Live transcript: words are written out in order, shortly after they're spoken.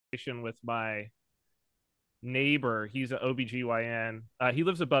with my neighbor. He's an OBGYN. He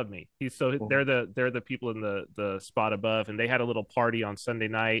lives above me. They're the people in the spot above, and they had a little party on Sunday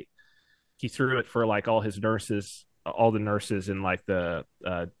night. He threw it for like all the nurses in like the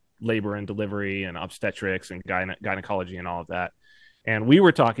labor and delivery and obstetrics and gynecology and all of that. And we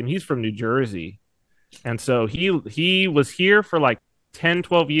were talking. He's from New Jersey, and so he was here for like 10,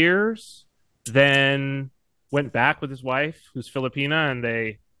 12 years, then went back with his wife, who's Filipina, and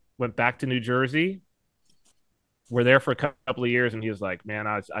they went back to New Jersey. We're there for a couple of years, and he was like, "Man,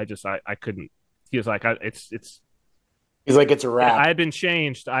 I couldn't." He was like, "It's." He's like, it's a wrap. I had been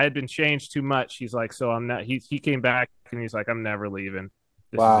changed. I had been changed too much. He's like, so I'm not. He came back and he's like, I'm never leaving.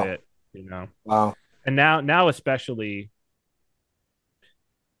 This is Wow. it, you know. Wow. And now especially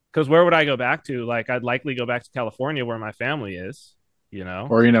because where would I go back to? Like, I'd likely go back to California where my family is. You know,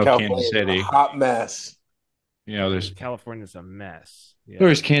 Or California Kansas is a City. hot mess. There's California's a mess. Yeah.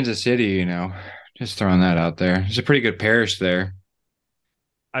 there's Kansas City. Just throwing that out there. There's a pretty good parish there.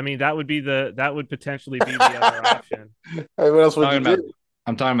 I mean, that would potentially be the other option. Hey, what else would you do?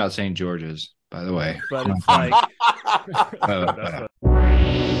 I'm talking about St. George's, by the way. But it's like Uh,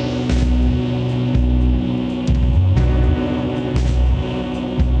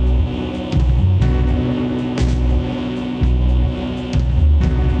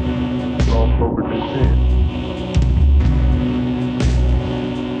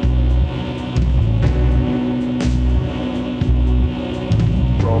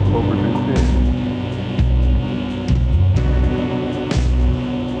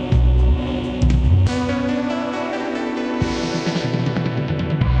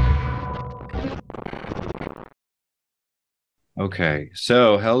 Okay,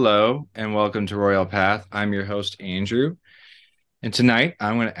 so hello and welcome to Royal Path. I'm your host, Andrew. And tonight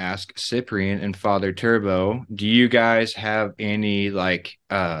I'm going to ask Cyprian and Father Turbo, do you guys have any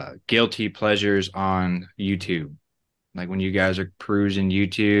guilty pleasures on YouTube? Like when you guys are perusing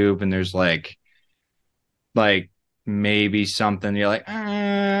YouTube and there's like maybe something you're like,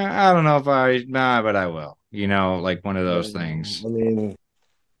 I don't know if but I will. Like one of those things. I mean,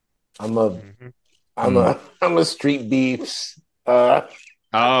 I'm a Mhm. I'm a street beefs.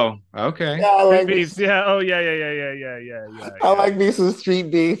 Oh, okay. Yeah, I like Beefs. me, Yeah. Oh yeah. I like me some street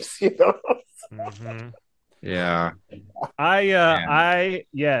beefs, you know. Mhm. Yeah. I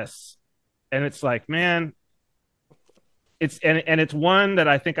yes. And it's like, man, it's one that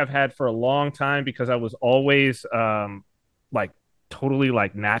I think I've had for a long time because I was always like totally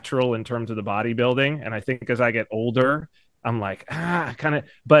like natural in terms of the bodybuilding. And I think as I get older, I'm like, kind of,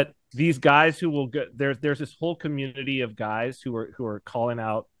 but these guys who will go there's this whole community of guys who are calling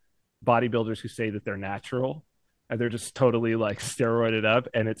out bodybuilders who say that they're natural and they're just totally like steroided up,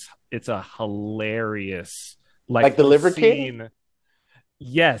 and it's a hilarious Like the Liver King? scene.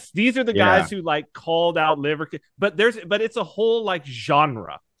 Yes, these are the Yeah. guys who like called out liver, but it's a whole like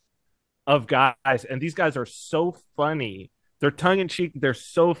genre of guys, and these guys are so funny. They're tongue in cheek. They're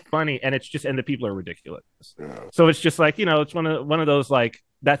so funny, and the people are ridiculous. Yeah. So it's just like, it's one of those like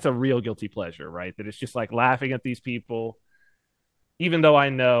that's a real guilty pleasure, right? That it's just like laughing at these people, even though I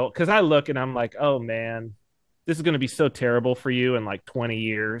know because I look and I'm like, oh man, this is going to be so terrible for you in like 20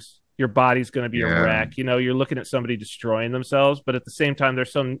 years. Your body's going to be a Yeah. wreck. You're looking at somebody destroying themselves, but at the same time, they're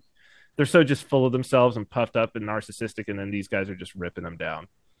so just full of themselves and puffed up and narcissistic, and then these guys are just ripping them down.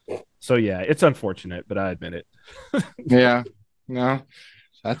 So yeah, it's unfortunate, but I admit it. Yeah. No,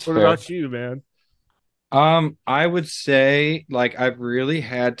 that's What fair. about you, man? I would say like I've really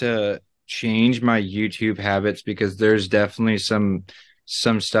had to change my YouTube habits because there's definitely some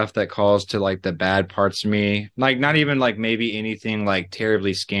stuff that calls to like the bad parts of me. Like not even like maybe anything like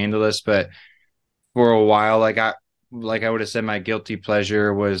terribly scandalous, but for a while like I would have said my guilty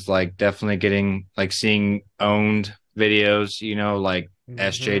pleasure was like definitely getting like seeing owned videos, like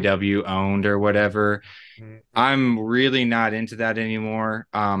SJW owned or whatever. I'm really not into that anymore.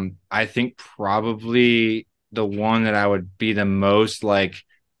 I think probably the one that I would be the most like,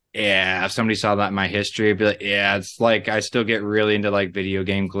 yeah, if somebody saw that in my history, I'd be like, yeah, it's like I still get really into like video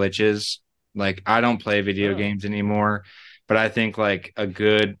game glitches. Like I don't play video Oh. games anymore, but I think like a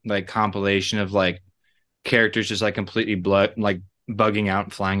good like compilation of like characters just like completely like bugging out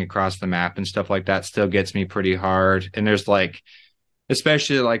and flying across the map and stuff like that still gets me pretty hard. And there's like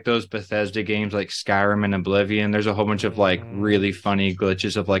especially like those Bethesda games like Skyrim and Oblivion. There's a whole bunch of like really funny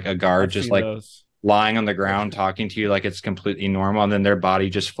glitches of like a guard I've just seen like those. lying on the ground talking to you like it's completely normal, and then their body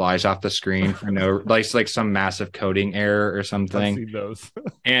just flies off the screen for no like some massive coding error or I've something. seen those.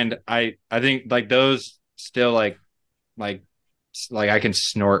 And I think like those still like I can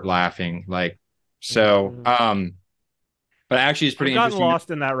snort laughing like so. But actually, it's pretty I've gotten interesting.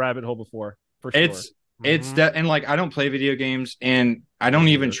 lost in that rabbit hole before, for sure. It's that, and like I don't play video games, and I don't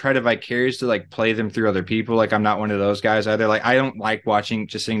even try to vicariously like play them through other people. Like I'm not one of those guys either. Like I don't like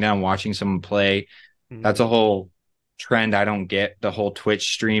just sitting down watching someone play. That's a whole trend I don't get. The whole Twitch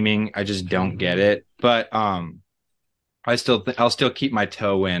streaming, I just don't get it. But I'll still keep my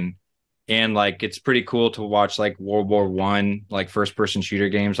toe in, and like it's pretty cool to watch like World War I, like first person shooter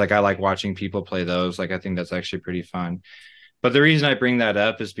games. Like I like watching people play those. Like I think that's actually pretty fun. But the reason I bring that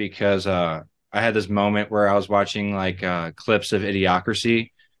up is because I had this moment where I was watching like clips of Idiocracy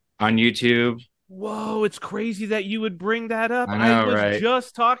on YouTube. Whoa, it's crazy that you would bring that up. I I know, was right?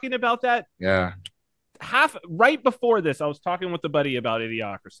 just talking about that Yeah. right before this. I was talking with a buddy about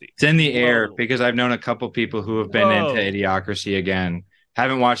Idiocracy. It's in the air because I've known a couple people who have been into Idiocracy again.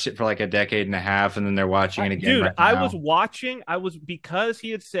 Haven't watched it for like a decade and a half, and then they're watching it again. Dude, right now. because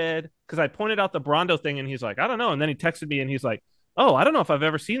he had said, because I pointed out the Brando thing, and he's like, I don't know. And then he texted me and he's like, oh, I don't know if I've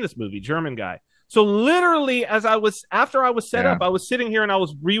ever seen this movie, German guy. So literally, after I was set up, I was sitting here and I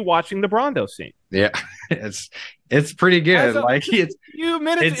was rewatching the Brando scene. Yeah, it's pretty good. Like it's few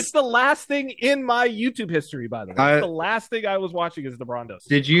minutes. It's the last thing in my YouTube history, by the way. The last thing I was watching is the Brando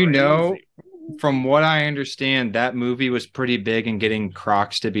scene. Did you know? From what I understand, that movie was pretty big in getting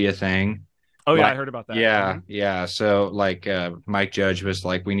Crocs to be a thing. Oh yeah, I heard about that. Yeah. So like Mike Judge was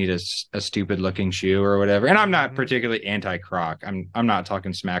like, we need a stupid looking shoe or whatever. And I'm not particularly anti-Croc. I'm not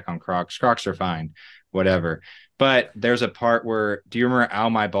talking smack on Crocs. Crocs are fine, whatever. But there's a part where, do you remember Ow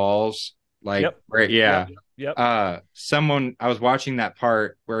My Balls? Like, Yep. I was watching that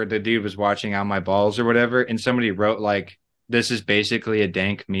part where the dude was watching Ow My Balls or whatever, and somebody wrote like, this is basically a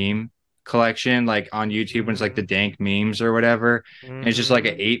dank meme collection like on YouTube when it's like the dank memes or whatever. And it's just like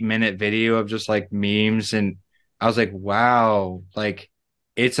an 8-minute video of just like memes. And I was like, wow, like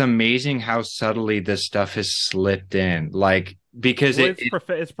it's amazing how subtly this stuff has slipped in. Like, because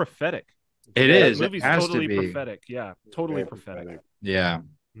it's prophetic. It is. The movie's totally prophetic. Yeah, totally prophetic. Yeah.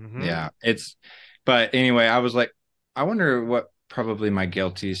 Yeah. But anyway, I was like, I wonder what probably my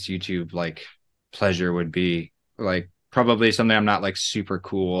guiltiest YouTube like pleasure would be. Like, probably something I'm not like super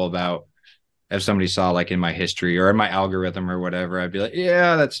cool about. If somebody saw like in my history or in my algorithm or whatever, I'd be like,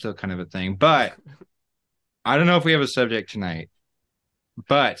 yeah, that's still kind of a thing. But I don't know if we have a subject tonight.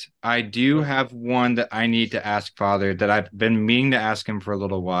 But I do have one that I need to ask Father that I've been meaning to ask him for a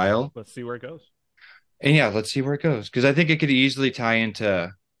little while. Let's see where it goes. And yeah, let's see where it goes. Because I think it could easily tie into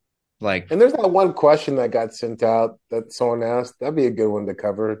like. And there's that one question that got sent out that someone asked. That'd be a good one to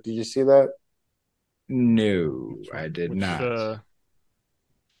cover. Did you see that? No, I did not.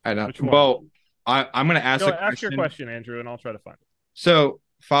 I don't. Well, I'm going to ask a question. Ask your question, Andrew, and I'll try to find it. So,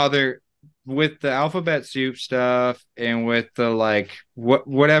 Father, with the alphabet soup stuff and with the like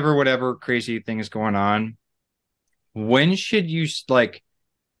whatever crazy thing is going on, when should you like,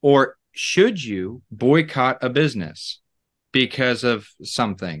 or should you boycott a business because of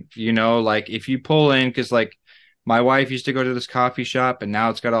something? You know, like if you pull in, because like my wife used to go to this coffee shop and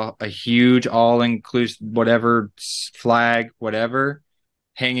now it's got a huge all-inclusive whatever flag, whatever,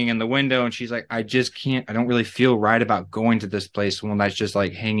 hanging in the window, and she's like, I don't really feel right about going to this place when that's just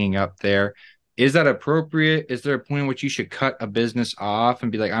like hanging up there. Is that appropriate? Is there a point in which you should cut a business off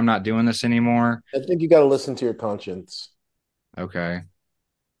and be like, I'm not doing this anymore? I think you got to listen to your conscience. Okay,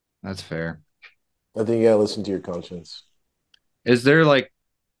 that's fair. I think you got to listen to your conscience. Is there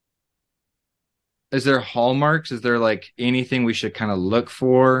hallmarks? Is there like anything we should kind of look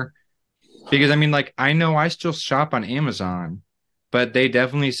for? Because I mean, like, I know I still shop on Amazon, but they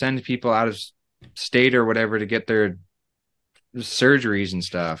definitely send people out of state or whatever to get their surgeries and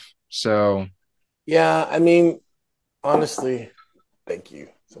stuff. So, yeah, I mean, honestly, thank you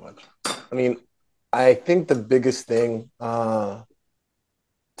so much. I mean, I think the biggest thing to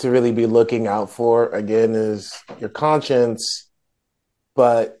really be looking out for, again, is your conscience,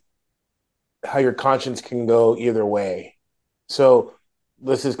 but how your conscience can go either way. So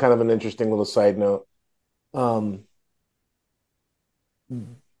this is kind of an interesting little side note.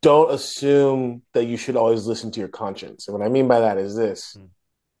 Don't assume that you should always listen to your conscience. And what I mean by that is this.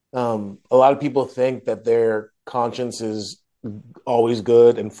 A lot of people think that their conscience is always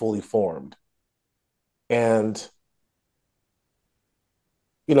good and fully formed. And,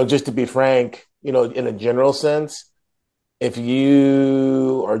 you know, just to be frank, you know, in a general sense, if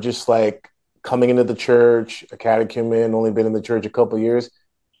you are just like coming into the church, a catechumen, only been in the church a couple of years,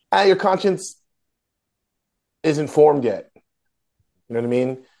 your conscience isn't formed yet. You know what I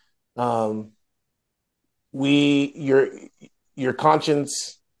mean? Your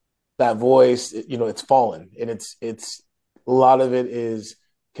conscience, that voice, you know, it's fallen, and it's a lot of it is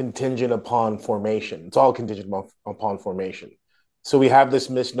contingent upon formation. It's all contingent upon formation. So we have this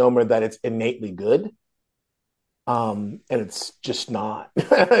misnomer that it's innately good, and it's just not. You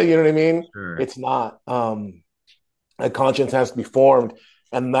know what I mean? Sure. It's not. A conscience has to be formed,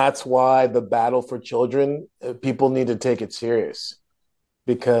 and that's why the battle for children, people need to take it serious,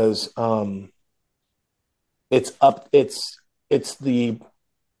 because it's the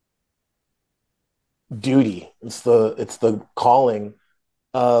duty, it's the calling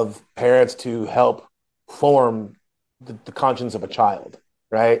of parents to help form the conscience of a child,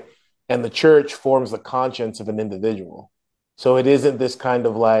 right? And the church forms the conscience of an individual. So it isn't this kind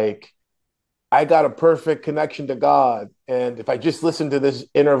of like, I got a perfect connection to God, and if I just listen to this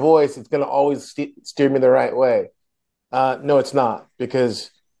inner voice, it's going to always steer me the right way. No, it's not,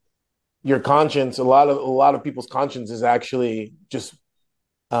 because your conscience, a lot of people's conscience is actually just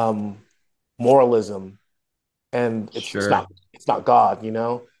um, moralism, and Sure. it's not God, you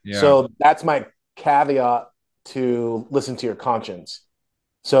know. Yeah. So that's my caveat to listen to your conscience.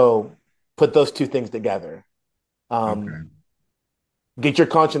 So put those two things together. Okay. Um, get your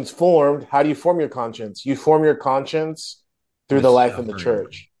conscience formed. How do you form your conscience? You form your conscience through With the life in the suffering.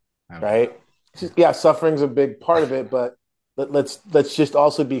 church, Okay. right? Yeah, suffering's a big part of it, but let's just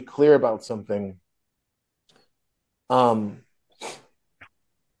also be clear about something. Um,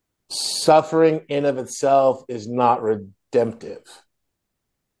 suffering in of itself is not redemptive.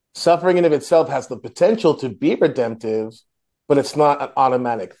 Suffering in of itself has the potential to be redemptive, but it's not an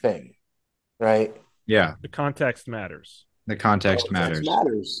automatic thing, right? Yeah. The context matters. The context Context matters.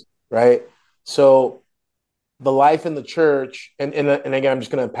 matters, right? So the life in the church, and again, I'm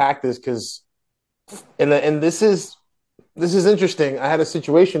just going to unpack this because, and this is interesting. I had a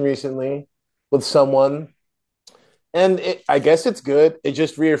situation recently with someone, and I guess it's good. It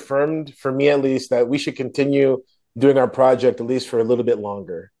just reaffirmed for me, at least, that we should continue doing our project at least for a little bit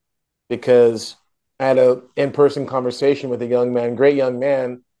longer, because I had a in-person conversation with a young man, great young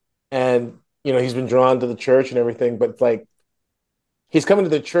man, and he's been drawn to the church and everything, but like he's coming to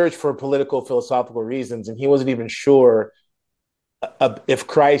the church for political philosophical reasons, and he wasn't even sure if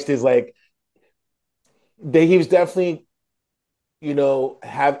Christ is like he was definitely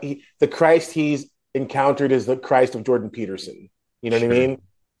the Christ he's encountered is the Christ of Jordan Peterson. You know what I Sure. mean?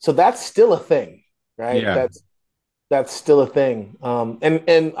 So that's still a thing, right? Yeah. That's still a thing.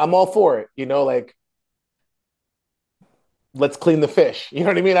 And I'm all for it. Like, let's clean the fish. You know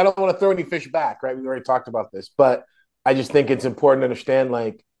what I mean? I don't want to throw any fish back, right? We already talked about this, but I just think it's important to understand,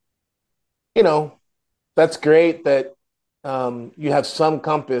 like, you know, that's great that you have some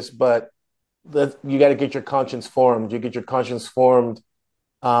compass, but you got to get your conscience formed. You get your conscience formed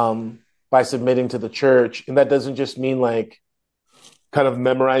by submitting to the church, and that doesn't just mean like kind of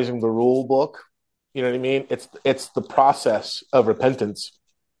memorizing the rule book. You know what I mean? It's the process of repentance.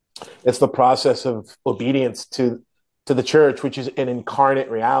 It's the process of obedience to the church, which is an incarnate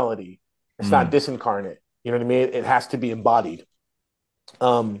reality. It's not Mm. disincarnate. You know what I mean? It has to be embodied.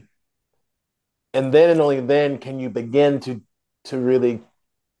 Um, and then and only then can you begin to really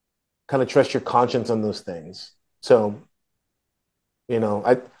kind of trust your conscience on those things. So,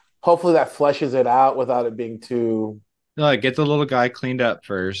 I hopefully that fleshes it out without it being too. No, get the little guy cleaned up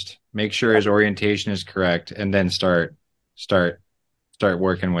first. Make sure Yeah. his orientation is correct, and then start start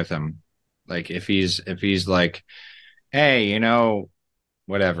working with him. Like if he's like, hey,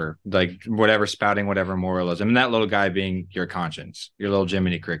 whatever, like whatever, spouting whatever moralism, and that little guy being your conscience, your little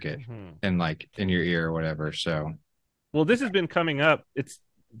Jiminy Cricket, Mhm. and like in your ear or whatever. So Well, this has been coming up.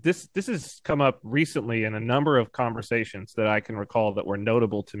 This has come up recently in a number of conversations that I can recall that were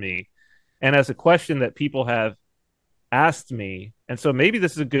notable to me, and as a question that people have asked me. And so maybe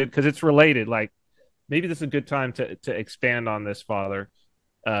this is a good, because it's related. Like maybe this is a good time to expand on this, Father,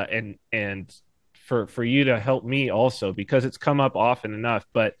 and for you to help me also, because it's come up often enough.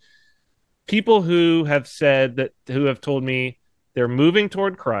 But people who have told me they're moving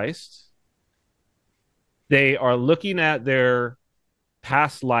toward Christ, they are looking at their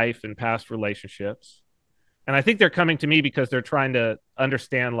past life and past relationships. And I think they're coming to me because they're trying to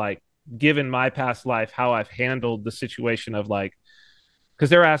understand, like, given my past life, how I've handled the situation of like, because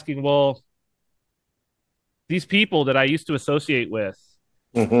they're asking, well, these people that I used to associate with,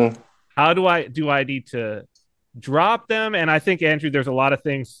 Mm-hmm. how do I need to drop them? And I think, Andrew, there's a lot of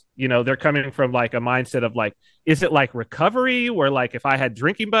things, they're coming from like a mindset of like, is it like recovery where like if I had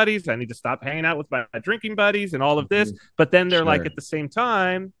drinking buddies, I need to stop hanging out with my drinking buddies and all of this. Mm-hmm. But then they're like sure. at the same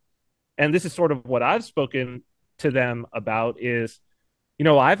time, and this is sort of what I've spoken to them about is,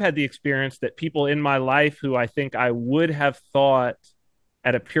 I've had the experience that people in my life who I think I would have thought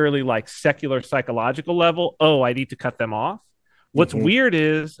at a purely like secular psychological level, oh, I need to cut them off, What's weird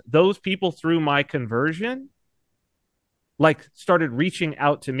is those people through my conversion like started reaching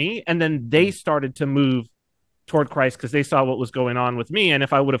out to me, and then they started to move toward Christ because they saw what was going on with me. And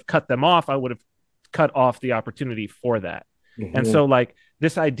if I would have cut them off, I would have cut off the opportunity for that. And so like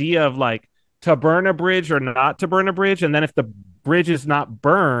this idea of like to burn a bridge or not to burn a bridge, and then if the bridge is not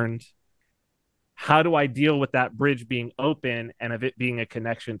burned, how do I deal with that bridge being open and of it being a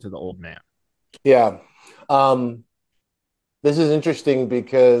connection to the old man? Yeah. This is interesting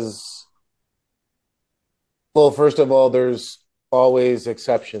because, well, first of all, there's always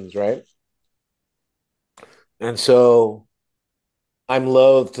exceptions, right? And so I'm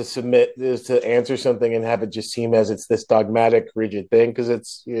loath to submit this to answer something and have it just seem as it's this dogmatic, rigid thing, because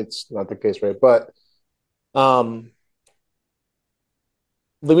it's not the case, right? But um,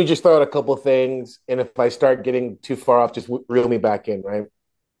 let me just throw out a couple of things, and if I start getting too far off, just reel me back in, right?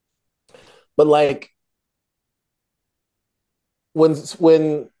 But like when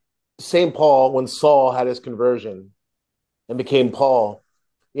St. Paul, when Saul had his conversion and became Paul,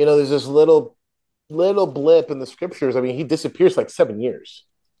 there's this little blip in the scriptures. I mean, he disappears like 7 years.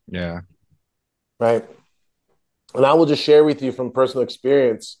 Yeah. Right. And I will just share with you from personal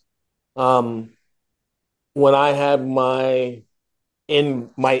experience. When I had my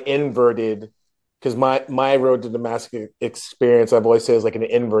inverted, because my road to Damascus experience, I've always said is like an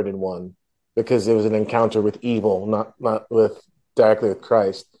inverted one, because it was an encounter with evil, not with directly with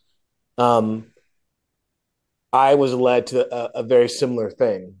Christ. I was led to a very similar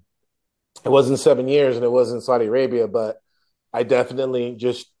thing. It wasn't 7 years and it wasn't Saudi Arabia, but I definitely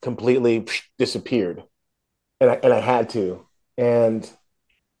just completely disappeared, and I had to. And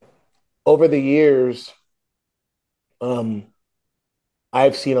over the years,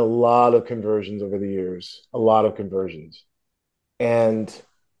 I've seen a lot of conversions over the years, a lot of conversions, and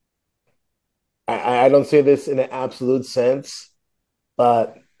I don't say this in an absolute sense,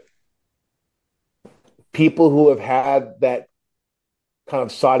 but people who have had that kind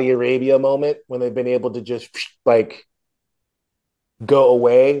of Saudi Arabia moment when they've been able to just like go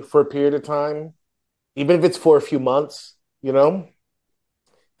away for a period of time, even if it's for a few months,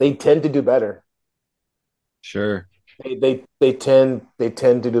 they tend to do better. Sure. They tend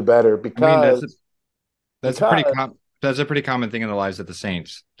to do better I mean, because that's a pretty common thing in the lives of the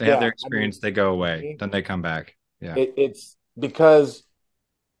saints. They have yeah, their experience, they go away, then they come back. Yeah. it's because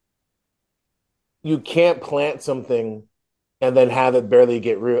you can't plant something and then have it barely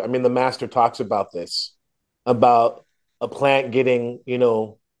get root. I mean, the master talks about this, about a plant getting,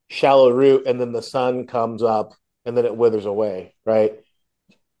 shallow root, and then the sun comes up and then it withers away, right?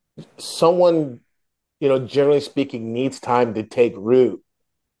 Someone, generally speaking, needs time to take root.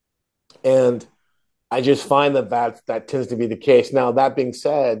 And I just find that tends to be the case. Now, that being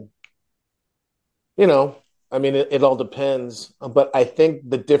said, I mean, it all depends. But I think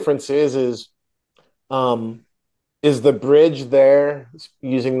the difference um, is the bridge there,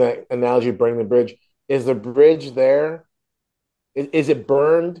 using that analogy of burning the bridge, is the bridge there, is it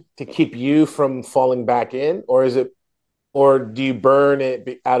burned to keep you from falling back in, or do you burn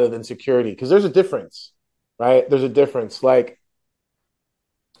it out of insecurity? Because there's a difference, right? There's a difference. Like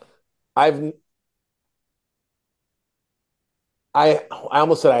I've, I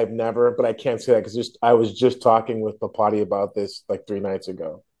almost said I've never, but I can't say that because I was just talking with Papati about this like 3 nights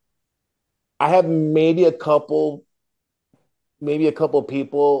ago. I have maybe a couple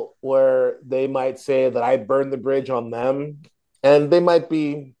people where they might say that I burned the bridge on them, and they might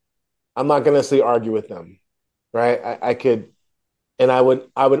be. I'm not going to say argue with them, right? I could, and I would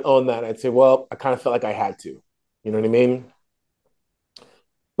own that. I'd say, well, I kind of felt like I had to. You know what I mean?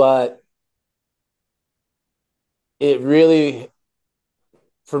 But it really,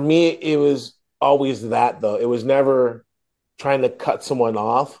 for me, it was always that though. It was never trying to cut someone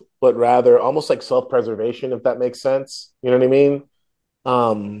off, but rather almost like self-preservation, if that makes sense. You know what I mean?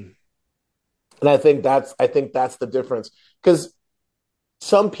 Um, and I think that's the difference, because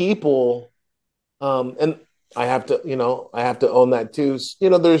some people, and I have to own that too.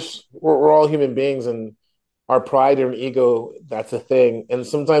 We're all human beings, and our pride and ego, that's a thing. And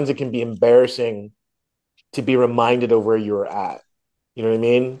sometimes it can be embarrassing to be reminded of where you were at. You know what I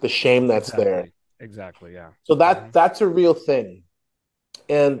mean? The shame that's there. Exactly. Yeah. So that's a real thing.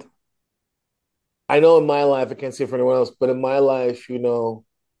 And I know in my life, I can't say for anyone else, but in my life,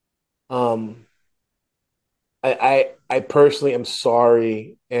 um, I personally am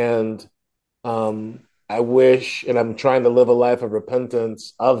sorry, and I wish, and I'm trying to live a life of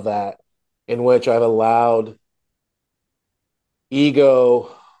repentance of that, in which I've allowed ego,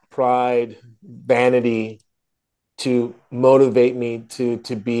 pride, vanity to motivate me to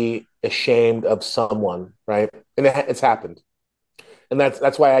be ashamed of someone, right? And it's happened. and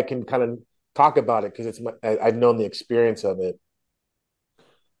that's why I can kind of talk about it, because I've known the experience of it.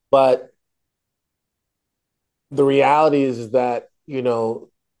 But the reality is that,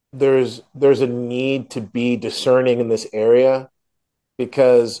 there's a need to be discerning in this area,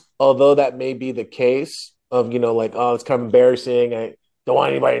 because although that may be the case of, like, oh, it's kind of embarrassing, I don't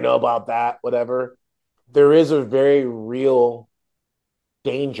want anybody to know about that, whatever, there is a very real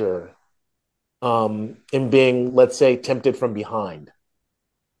danger in being, let's say, tempted from behind.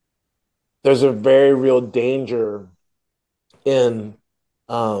 There's a very real danger in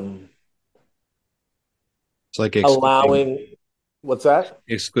um, It's like allowing, what's that?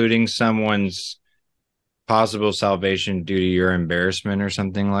 excluding someone's possible salvation due to your embarrassment or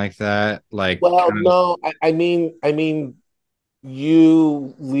something like that. Like Well, kind of, no, I mean,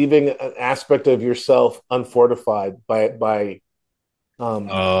 you leaving an aspect of yourself unfortified by um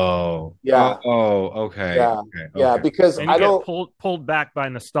yeah, okay, yeah, okay, yeah, okay, because And you I okay. get don't. pulled back by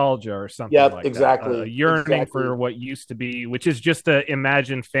nostalgia or something Yep, like that. A exactly, yearning exactly, for what used to be, which is just a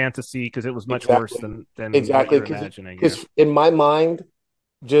imagined fantasy because it was much worse exactly, than what exactly. you're Because imagining. Yeah. because in my mind,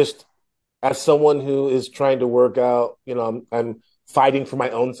 just as someone who is trying to work out, I'm fighting for my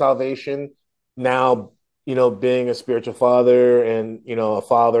own salvation now. Being a spiritual father, and a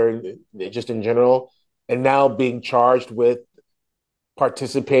father just in general, and now being charged with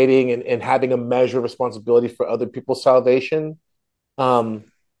participating and having a measure of responsibility for other people's salvation. Um,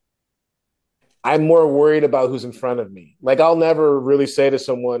 I'm more worried about who's in front of me. Like, I'll never really say to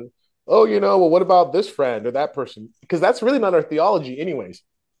someone, "Oh, well, what about this friend or that person?" Because that's really not our theology, anyways.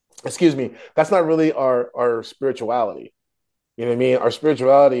 Excuse me. That's not really our spirituality. You know what I mean? Our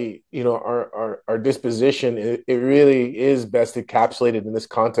spirituality, our disposition, it really is best encapsulated in this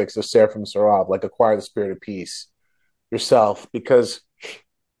context of Seraphim Sarab, like acquire the spirit of peace yourself, because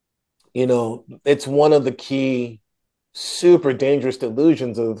it's one of the key super dangerous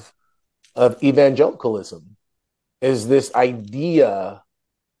delusions of evangelicalism, is this idea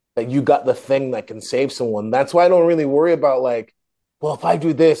that you got the thing that can save someone. That's why I don't really worry about, like, well, if I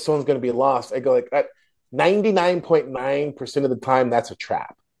do this, someone's going to be lost. I go like that. 99.9% of the time, that's a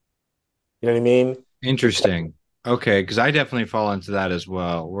trap. You know what I mean? Because Interesting. Okay, because I definitely fall into that as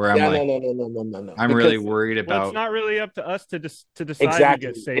well, where I'm yeah, like, no, no, no, no, no, no, no. I'm really Because worried Well, it's about. not really up to us to decide who exactly,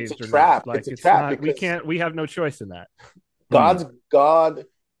 gets it's a saved or not. trap. It's Like a it's trap not. We because can't. We have no choice in that. Hmm. God,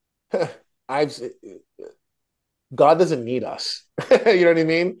 I've God doesn't need us. You know what I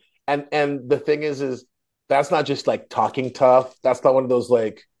mean? And the thing is that's not just like talking tough. That's not one of those,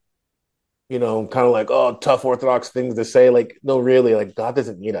 like, kind of like, oh, tough Orthodox things to say. Like, no, really, like, God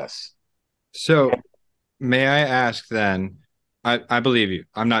doesn't need us. So may I ask then? I believe you.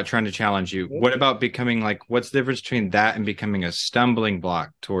 I'm not trying to challenge you. What about becoming like, what's the difference between that and becoming a stumbling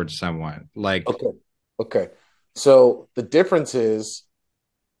block towards someone? Like, Okay. Okay. So the difference is,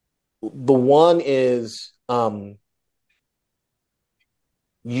 the one is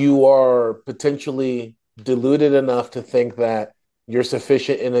you are potentially deluded enough to think that you're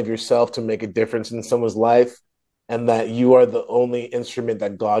sufficient in of yourself to make a difference in someone's life, and that you are the only instrument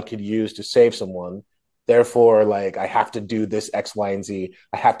that God could use to save someone. Therefore, like, I have to do this X, Y, and Z.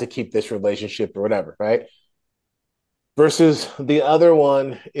 I have to keep this relationship or whatever, right? Versus the other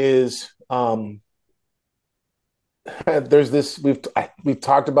one is, there's this, we've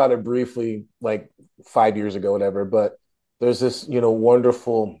talked about it briefly like 5 years ago, whatever, but there's this,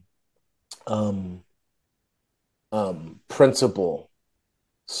 wonderful um, principle,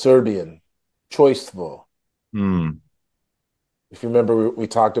 Serbian, choiceful. hmm, If you remember, we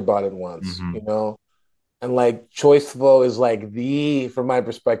talked about it once, hmm. and like choiceful is like from my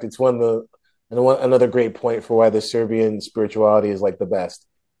perspective, it's one of the, and another great point for why the Serbian spirituality is like the best.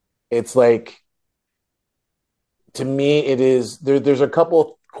 It's like, to me, it is there's a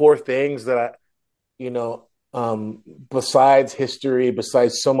couple core things that you know, besides history,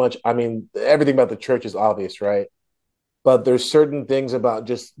 besides so much, I mean, everything about the church is obvious, right? But there's certain things about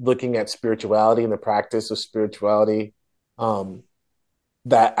just looking at spirituality and the practice of spirituality, um,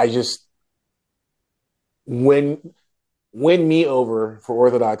 that I just win win me over for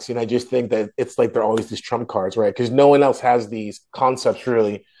orthodoxy, and I just think that it's like they're always these trump cards, right? Because no one else has these concepts,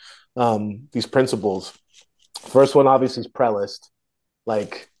 really, these principles. First one obviously is prelist.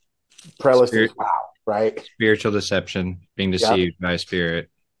 Like, prelist is Spirit, wow, right? spiritual deception, being Yep, deceived by a spirit.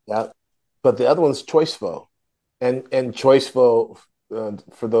 yep. But the other one's choiceful, and choiceful,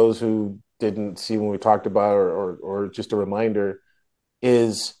 for those who didn't see when we talked about, or just a reminder,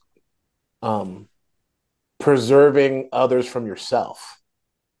 is um, preserving others from yourself,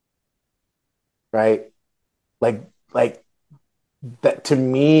 right? Like that, to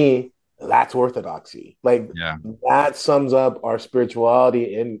me, that's orthodoxy. Like Yeah. that sums up our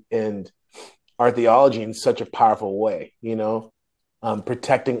spirituality and our theology in such a powerful way,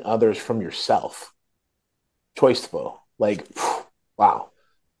 protecting others from yourself. Choiceful. Like, wow.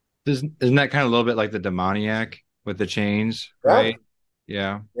 Isn't that kind of a little bit like the demoniac with the chains, Yeah. right?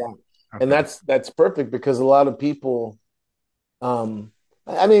 Yeah. Yeah. And Okay. that's perfect because a lot of people,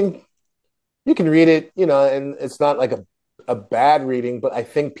 I mean, you can read it, and it's not like a bad reading, but I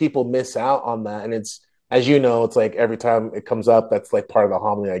think people miss out on that. And it's, as you know, it's like every time it comes up, that's like part of the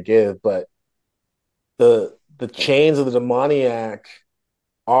homily I give. But the chains of the demoniac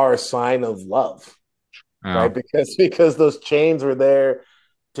are a sign of love, right? Oh, Because those chains were there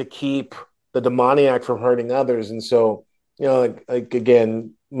to keep the demoniac from hurting others. And so, like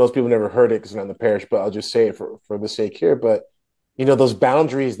again, most people never heard it because they're not in the parish, but I'll just say it for the sake here. But those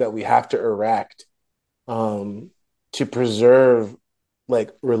boundaries that we have to erect um, to preserve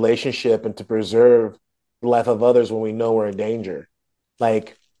like relationship and to preserve the life of others when we know we're in danger.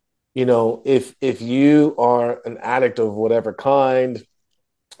 Like, if you are an addict of whatever kind,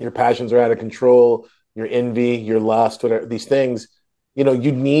 your passions are out of control, your envy, your lust, whatever these things, you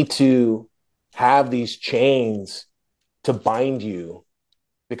need to have these chains to bind you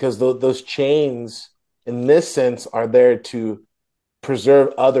because those chains, in this sense, are there to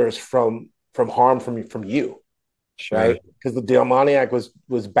preserve others from harm from you, sure. right? Because the demoniac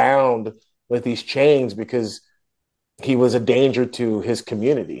was bound with these chains because he was a danger to his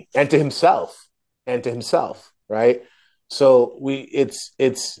community and to himself, right? So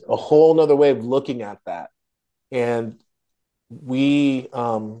it's a whole nother way of looking at that. And we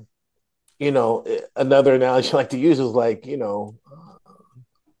another analogy I like to use is like, the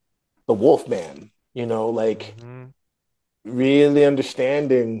wolf man, like Mm-hmm. really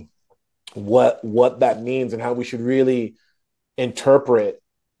understanding what that means and how we should really interpret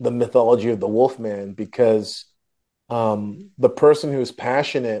the mythology of the wolf man because the person who's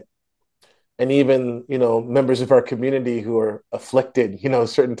passionate and even members of our community who are afflicted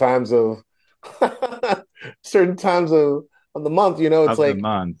certain times of certain times of the month it's Of the like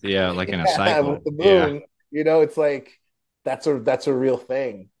month. Yeah, like in a yeah with cycle. the Yeah. moon it's like that's a real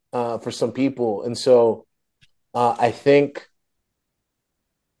thing for some people and so I think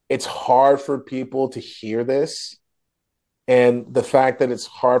it's hard for people to hear this and the fact that it's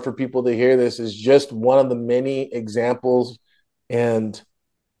hard for people to hear this is just one of the many examples and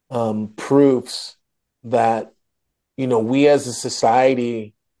proofs that we as a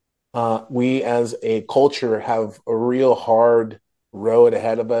society, we as a culture have a real hard road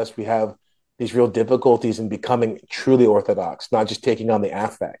ahead of us. We have these real difficulties in becoming truly orthodox, not just taking on the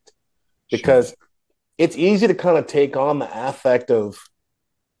affect, Sure. because it's easy to kind of take on the affect of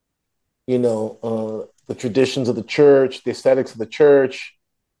the traditions of the church, the aesthetics of the church,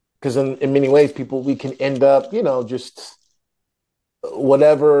 because in many ways, people we can end up just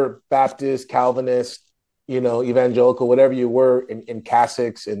whatever Baptist, Calvinist, evangelical, whatever you were in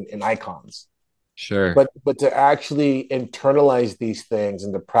cassocks and icons. Sure. But to actually internalize these things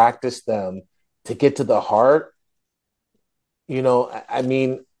and to practice them to get to the heart, I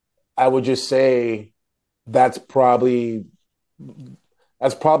mean, I would just say that's probably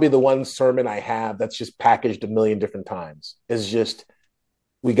that's probably the one sermon I have that's just packaged a million different times. Is just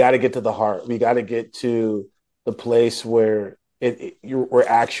we got to get to the heart. We got to get to the place where we're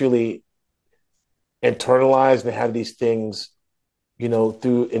actually internalized and have these things,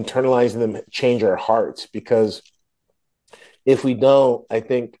 through internalizing them, change our hearts. Because if we don't, I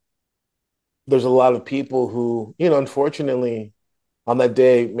think there's a lot of people who, unfortunately, on that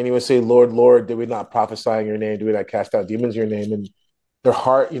day, many would say, Lord, Lord, did we not prophesy in your name? Did we not cast out demons in your name? And their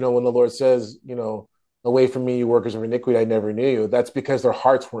heart, when the Lord says, away from me, you workers of iniquity, I never knew you. That's because their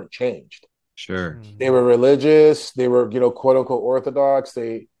hearts weren't changed. Sure. They Mm-hmm. were religious. They were, quote unquote Orthodox.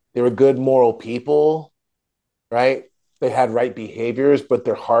 They were good moral people, right? They had right behaviors, but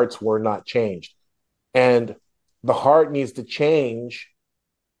their hearts were not changed. And the heart needs to change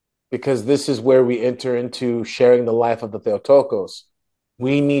because this is where we enter into sharing the life of the Theotokos.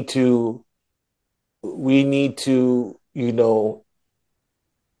 We need to,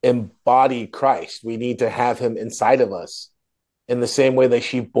 embody Christ. We need to have him inside of us in the same way that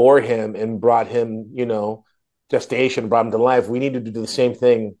she bore him and brought him, gestation, brought him to life. We need to do the same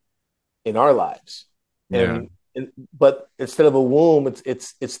thing in our lives. Yeah. But instead of a womb,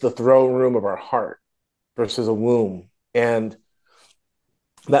 it's the throne room of our heart versus a womb. And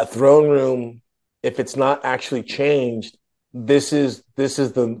that throne room, if it's not actually changed, this is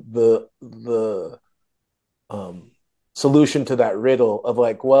the um, solution to that riddle of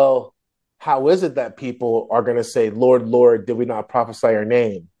like, well, how is it that people are going to say, Lord, Lord, did we not prophesy your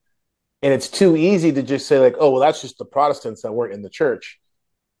name? And it's too easy to just say like, oh, well, that's just the Protestants that weren't in the church.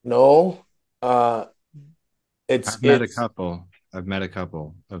 No, uh, I've met a it's couple. I've met a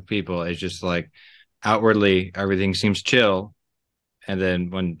couple of people. It's just like outwardly everything seems chill, and then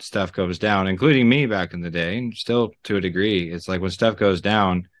when stuff goes down, including me back in the day, and still to a degree, it's like when stuff goes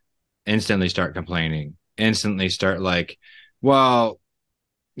down, instantly start complaining, instantly start like, well,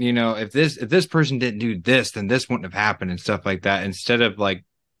 if this person didn't do this, then this wouldn't have happened and stuff like that. Instead of like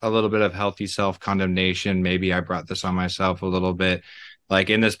a little bit of healthy self-condemnation, maybe I brought this on myself a little bit. Like,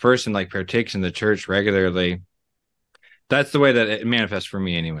 and this person like partakes in the church regularly. That's the way that it manifests for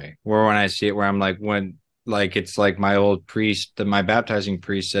me anyway. Where when I see it, where I'm like, when like it's like my old priest, my baptizing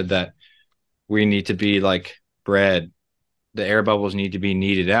priest said that we need to be like bread. The air bubbles need to be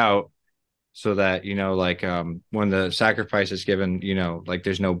kneaded out so that, like when the sacrifice is given, like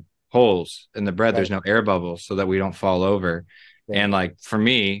there's no holes in the bread, there's right. no air bubbles so that we don't fall over. Yeah. And like for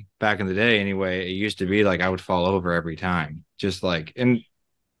me, back in the day anyway, it used to be like I would fall over every time. Just like, and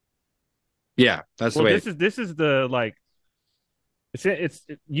yeah, that's the Well, way. this is the like it's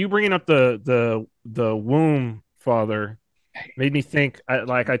you bringing up the womb, Father, made me think.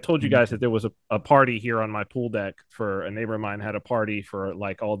 I told you guys that there was a party here on my pool deck for a neighbor of mine had a party for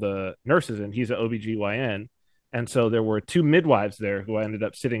like all the nurses, and he's an OBGYN. And so there were two midwives there who I ended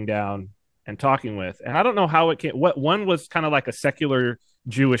up sitting down and talking with. And I don't know how it came. What one was kind of like a secular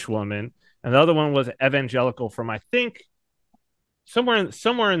Jewish woman, and the other one was evangelical from, I think, somewhere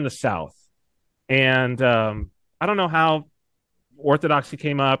in the South. And I don't know how orthodoxy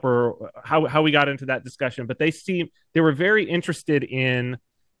came up or how we got into that discussion, but they were very interested in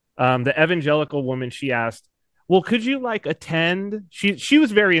the evangelical woman. She asked, well, could you like attend? She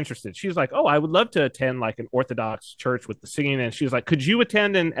was very interested. She was like, oh, I would love to attend like an Orthodox church with the singing. And she was like, could you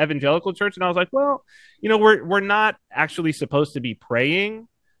attend an evangelical church? And I was like, well, we're not actually supposed to be praying.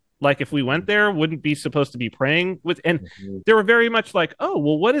 Like if we went there, wouldn't be supposed to be praying with. And they were very much like, oh,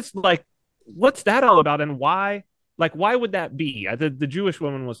 well, what's that all about? And why? Like, why would that be? The Jewish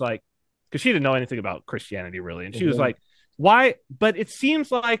woman was like, because she didn't know anything about Christianity really. And she was like, why? But it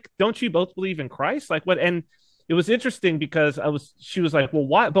seems like, don't you both believe in Christ? Like what? And it was interesting because she was like, well,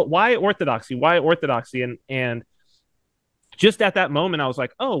 why? But why orthodoxy? Why orthodoxy? And just at that moment, I was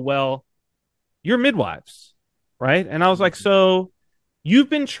like, oh, well, you're midwives, right? And I was like, so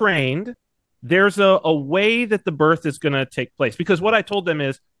you've been trained. There's a way that the birth is going to take place, because what I told them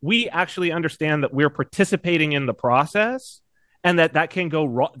is we actually understand that we're participating in the process, and that can go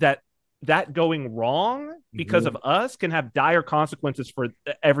wrong, that going wrong because of us can have dire consequences for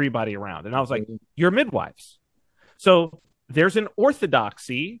everybody around. And I was like, you're midwives. So there's an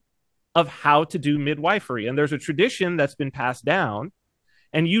orthodoxy of how to do midwifery, and there's a tradition that's been passed down,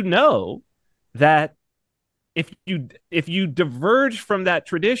 and that if you diverge from that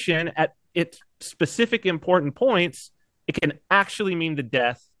tradition at its specific important points, it can actually mean the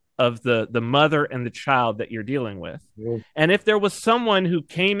death of the mother and the child that you're dealing with. And if there was someone who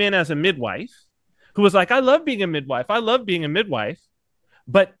came in as a midwife who was like, I love being a midwife,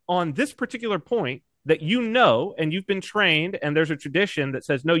 but on this particular point that and you've been trained, and there's a tradition that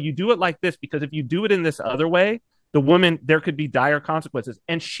says, no, you do it like this, because if you do it in this other way, the woman, there could be dire consequences.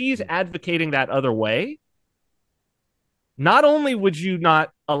 And she's advocating that other way. Not only would you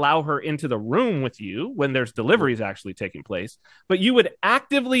not allow her into the room with you when there's deliveries actually taking place, but you would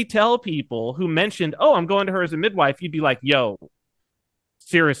actively tell people who mentioned, oh, I'm going to her as a midwife, you'd be like, yo,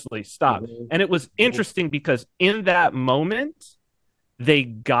 seriously, stop. And it was interesting because in that moment, they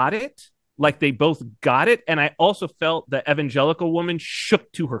got it. Like they both got it. And I also felt the evangelical woman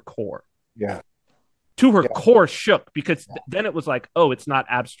shook to her core. Yeah. To her core shook, because then it was like, oh, it's not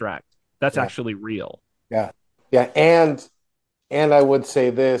abstract. That's actually real. Yeah. Yeah. And I would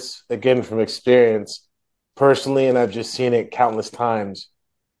say this again from experience personally, and I've just seen it countless times.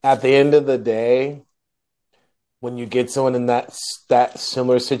 At the end of the day, when you get someone in that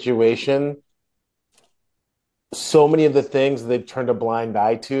similar situation, so many of the things they've turned a blind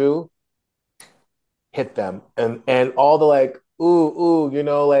eye to hit them, and all the like, ooh,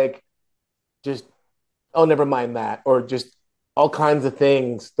 like just, oh, never mind that, or just all kinds of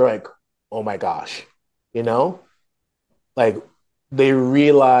things. They're like, oh my gosh, like they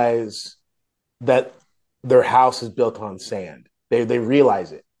realize that their house is built on sand. They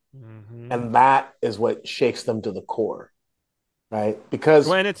realize it. Mm-hmm. And that is what shakes them to the core, right? Because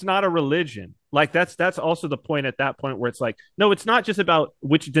when it's not a religion, like that's also the point at that point where it's like, no, it's not just about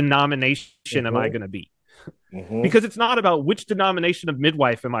which denomination am I going to be, because it's not about which denomination of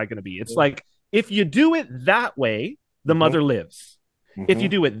midwife am I going to be. It's like, if you do it that way, the mother lives. If you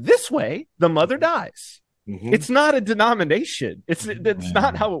do it this way, the mother dies. Mm-hmm. It's not a denomination. It's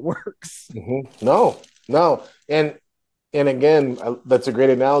not how it works. Mm-hmm. No, no. And again, that's a great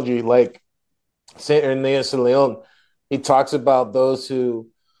analogy. Like Saint Irenaeus de Leon, he talks about those who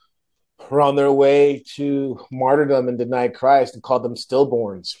were on their way to martyrdom and denied Christ and called them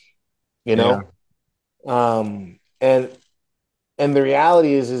stillborns, you Yeah. know? And the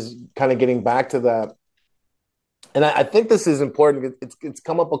reality is kind of getting back to that. And I think this is important. It's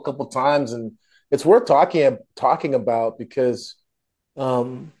come up a couple times, and it's worth talking about because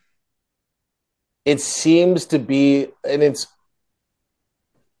um, it seems to be, and it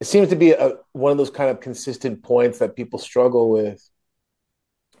seems to be one of those kind of consistent points that people struggle with,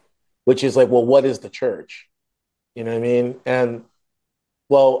 which is like, well, what is the church? You know what I mean? And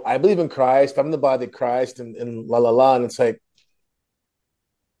well, I believe in Christ. I'm the body of Christ, and la la la. And it's like,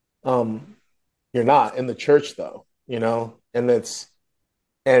 um, you're not in the church, though. You know, and this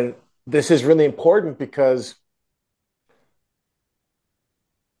is really important because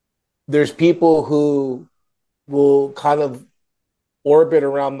there's people who will kind of orbit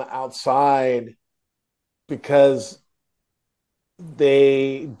around the outside because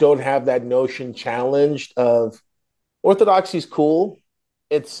they don't have that notion challenged of orthodoxy is cool.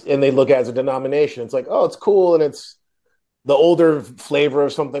 And they look at it as a denomination. It's like, oh, it's cool and it's the older flavor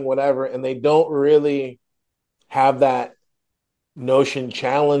of something, whatever. And they don't really have that notion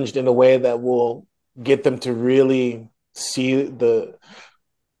challenged in a way that will get them to really see the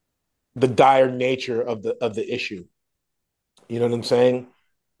dire nature of the issue. You know what I'm saying?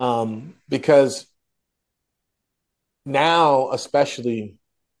 Because now, especially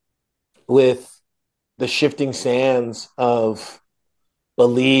with the shifting sands of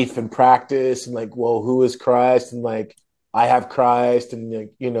belief and practice, and like, well, who is Christ? And like, I have Christ, and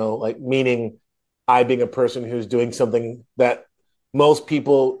like, like meaning I being a person who's doing something that most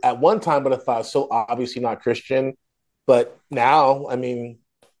people at one time would have thought so obviously not Christian, but now, I mean,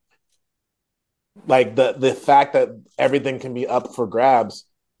 like the fact that everything can be up for grabs,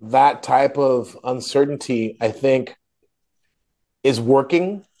 that type of uncertainty, I think, is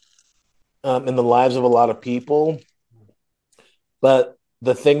working in the lives of a lot of people. But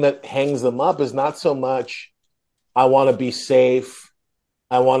the thing that hangs them up is not so much, I want to be safe,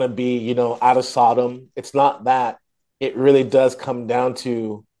 I want to be, out of Sodom. It's not that. It really does come down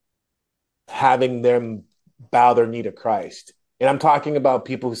to having them bow their knee to Christ. And I'm talking about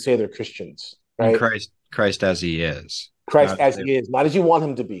people who say they're Christians, And right? Christ as he is. Christ Not, as he is, not as you want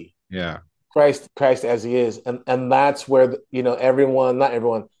him to be. yeah. Christ as he is. And that's where, everyone, not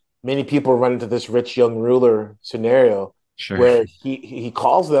everyone, many people run into this rich young ruler scenario Sure. where he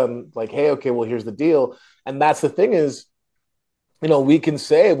calls them like, hey, okay, well, here's the deal. And that's the thing is, we can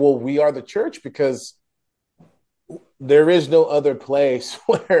say, well, we are the church because there is no other place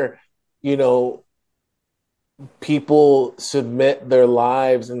where, you know, people submit their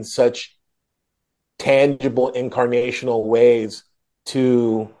lives in such tangible incarnational ways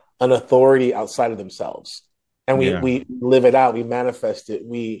to an authority outside of themselves. And Yeah. we live it out, we manifest it,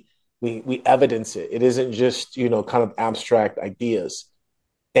 we evidence it. It isn't just, kind of abstract ideas.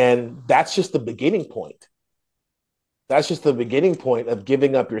 And that's just the beginning point. That's just the beginning point of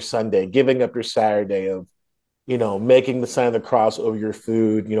giving up your Sunday, giving up your Saturday, of, making the sign of the cross over your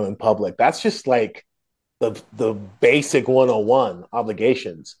food, in public. That's just like the basic 101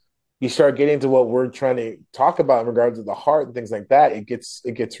 obligations. You start getting to what we're trying to talk about in regards to the heart and things like that, it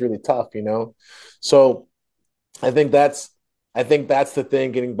gets really tough. So I think that's the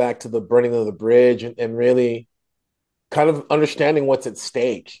thing, getting back to the burning of the bridge, and really kind of understanding what's at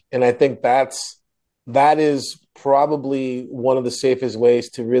stake. And I think that is probably one of the safest ways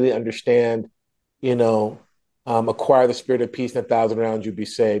to really understand, acquire the spirit of peace, and 1,000 around you be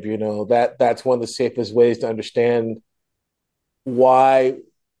saved. That's one of the safest ways to understand why,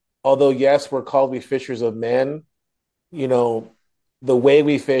 although yes, we're called to be fishers of men, you know, the way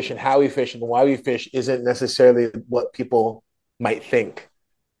we fish and how we fish and why we fish isn't necessarily what people might think,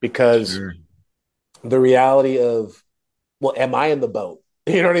 because Sure. the reality of, well, am I in the boat?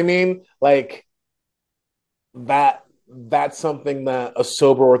 You know what I mean? Like that's something that a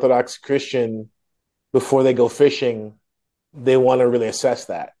sober Orthodox Christian, before they go fishing, they want to really assess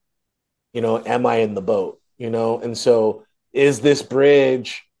that. Am I in the boat? And so, is this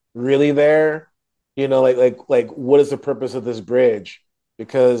bridge really there? Like what is the purpose of this bridge?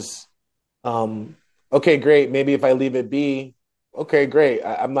 Because okay, great, maybe if I leave it be, okay, great.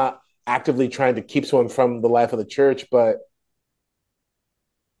 I'm not actively trying to keep someone from the life of the church, but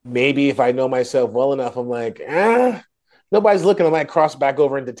maybe if I know myself well enough, I'm like, nobody's looking, I might cross back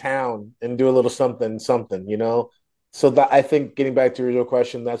over into town and do a little something. So that, I think, getting back to your original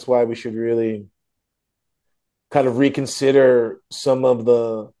question, that's why we should really kind of reconsider some of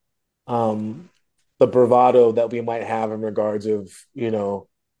um, the bravado that we might have in regards of,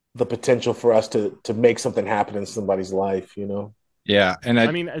 the potential for us to make something happen in somebody's life, Yeah, and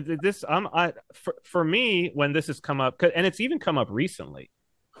I mean, this for me when this has come up, and it's even come up recently.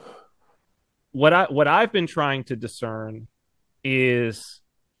 What I've been trying to discern is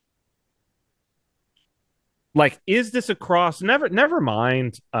like, is this across? Never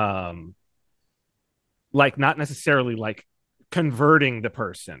mind. Like not necessarily like converting the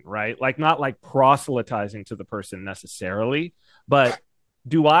person, right? Like not like proselytizing to the person necessarily, but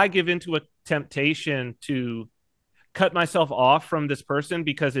do I give into a temptation to cut myself off from this person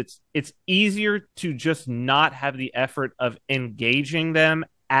because it's easier to just not have the effort of engaging them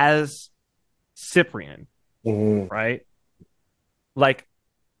as Cyprian, Mm-hmm. right? Like,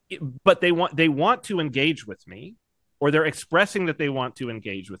 but they want to engage with me, or they're expressing that they want to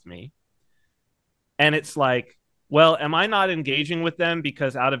engage with me, and it's like, well, am I not engaging with them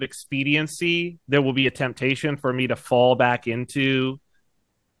because out of expediency there will be a temptation for me to fall back into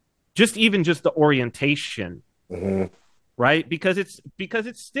just the orientation, Mm-hmm. right? Because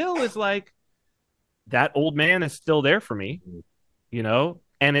it still is like that old man is still there for me,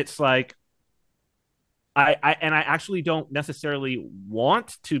 and it's like I actually don't necessarily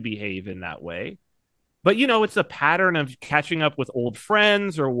want to behave in that way, but it's a pattern of catching up with old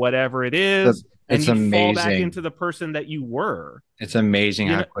friends or whatever it is, and it's you fall back amazing. into the person that you were. It's amazing you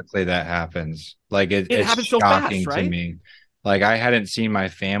how know quickly that happens. Like it it's happens so fast, shocking to right? me. Like I hadn't seen my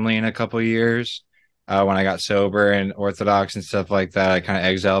family in a couple of years. When I got sober and Orthodox and stuff like that, I kind of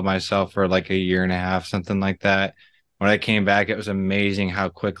exiled myself for like a year and a half, something like that. When I came back, it was amazing how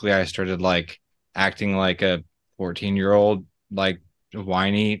quickly I started like acting like a 14-year-old, like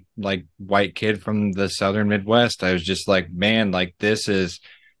whiny, like white kid from the Southern Midwest. I was just like, man, like this is,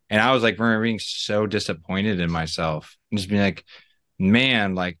 and I was like, remember being so disappointed in myself and just being like,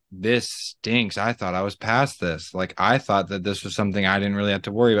 man, like this stinks. I thought I was past this. Like I thought that this was something I didn't really have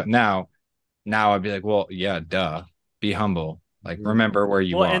to worry about. Now I'd be like, well, yeah, duh. Be humble. Like Mm-hmm. remember where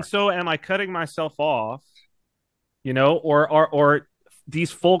you Well, and are. so am I cutting myself off, or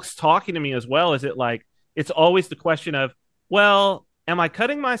these folks talking to me as well? Is it like it's always the question of, well, am I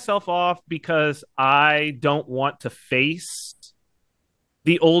cutting myself off because I don't want to face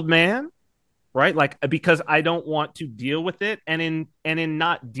the old man, right? Like because I don't want to deal with it, and in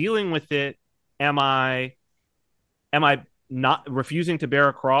not dealing with it, am I not refusing to bear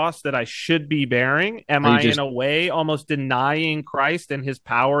a cross that I should be bearing? Am Are you I in just a way almost denying Christ and his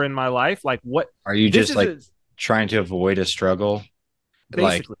power in my life? Like what are you this just is like trying to avoid a struggle?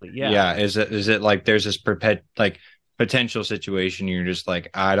 Like, basically, yeah. yeah, is it like there's this potential situation you're just like,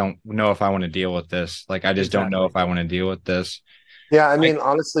 I don't know if I want to deal with this. Like I just don't know Exactly. if I want to deal with this. Yeah, I I mean,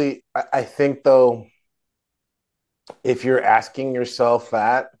 honestly, I think though, if you're asking yourself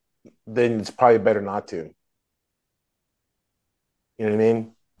that, then it's probably better not to. You know what I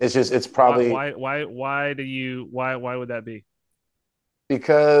mean? It's Why probably why would that be?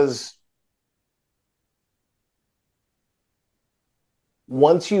 because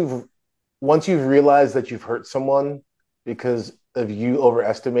once you've once you've realized that you've hurt someone because of you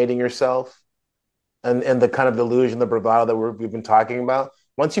overestimating yourself and the kind of delusion, the bravado that we've been talking about,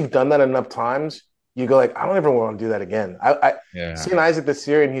 once you've done that enough times, you go like, I don't ever want to do that again. I yeah. St. Isaac the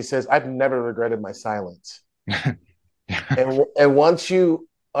Syrian, he says, I've never regretted my silence. And once you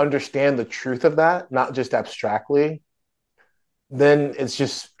understand the truth of that, not just abstractly, then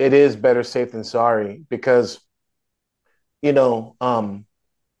it is better safe than sorry because you know um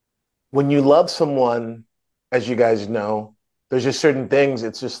when you love someone, as you guys know, there's just certain things.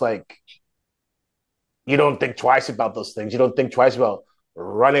 It's just like you don't think twice about those things. You don't think twice about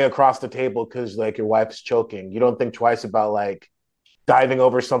running across the table because like your wife's choking. You don't think twice about like diving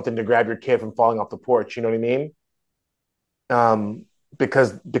over something to grab your kid from falling off the porch. You know what I mean? Um,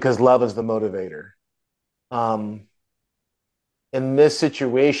 because love is the motivator. Um, in this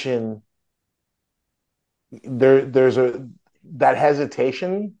situation, there's a that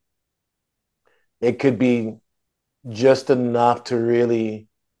hesitation. It could be just enough to really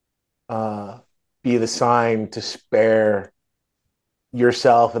uh, be the sign to spare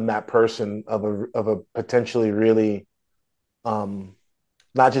yourself and that person of a potentially really um,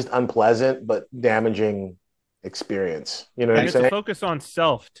 not just unpleasant but damaging experience. You know what And I'm it's a saying? focus on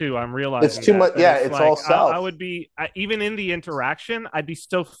self too. I'm It's realizing too that much. that Yeah, it's it's all like I self. would be even in the interaction, I'd be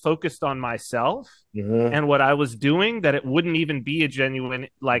so focused on myself Mm-hmm. and what I was doing that it wouldn't even be a genuine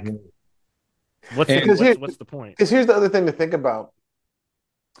like Mm-hmm. what's the And Because here, what's the point? because here's the other thing to think about,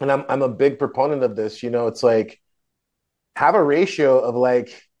 and I'm a big proponent of this. It's like have a ratio of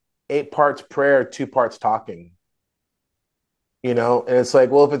like 8 parts prayer, 2 parts talking. you know. And it's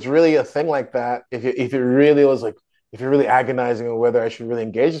like, well, if it's really a thing like that, if it really was like, if you're really agonizing on whether I should really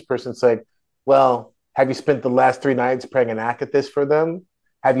engage this person, it's like, well, have you spent the last 3 nights praying an akathis for them?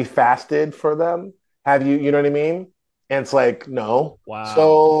 Have you fasted for them? Have you, you know what I mean? And it's like, no. Wow.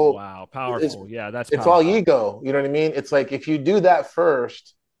 So Wow. it's Powerful. Yeah, that's it's all powerful. ego. You know what I mean? It's like if you do that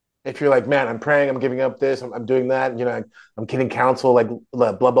first, if you're like, man, I'm praying, I'm giving up this, I'm doing that, you know, I'm getting counsel, like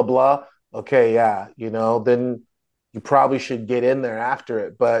blah blah blah. Okay, yeah, you know, then you probably should get in there after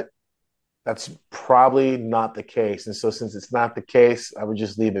it, but that's probably not the case. And so, since it's not the case, I would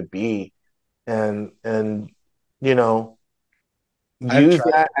just leave it be, and you know, I've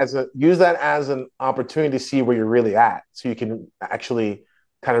tried. use that as an opportunity to see where you're really at, so you can actually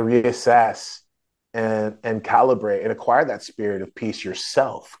kind of reassess and calibrate and acquire that spirit of peace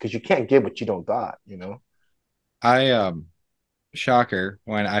yourself, because you can't give what you don't got, you know. I shocker,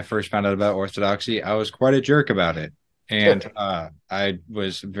 when I first found out about orthodoxy, I was quite a jerk about it. And I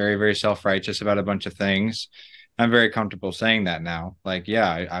was very, very self-righteous about a bunch of things. I'm very comfortable saying that now. Like,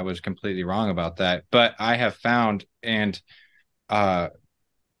 yeah, I was completely wrong about that. But I have found, and uh,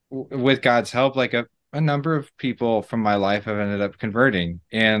 with God's help, like a number of people from my life have ended up converting.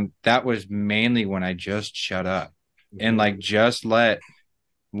 And that was mainly when I just shut up and Mhm. like just let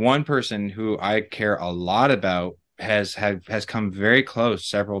one person who I care a lot about has come very close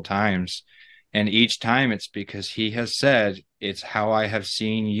several times. And each time it's because he has said, it's how I have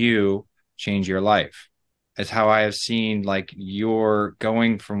seen you change your life. It's how I have seen like you're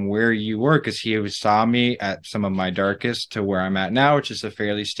going from where you were, because he saw me at some of my darkest to where I'm at now, which is a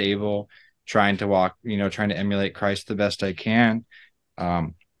fairly stable, trying to walk, trying to emulate Christ the best I can.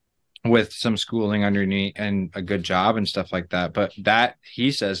 Um, with some schooling underneath and a good job and stuff like that. But that,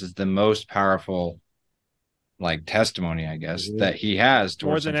 he says, is the most powerful like testimony, I guess, Mhm. that he has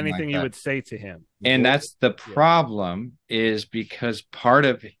More towards than something like anything you that. would say to him. And Mhm. that's the Yeah. problem, is because part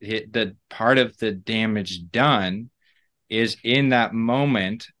of the damage done is in that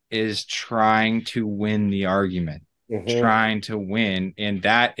moment is trying to win the argument, Mhm. trying to win. And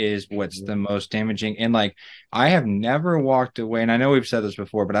that is what's Mhm. the most damaging. And like, I have never walked away, and I know we've said this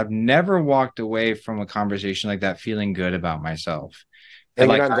before, but I've never walked away from a conversation like that feeling good about myself. And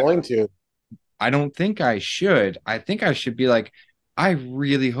And you're like, not going to. I don't think I should. I think I should be like, I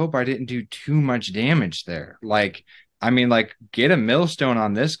really hope I didn't do too much damage there. Like, I mean, like, get a millstone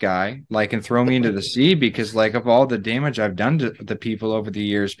on this guy, like, and throw me into the sea, because, like, of all the damage I've done to the people over the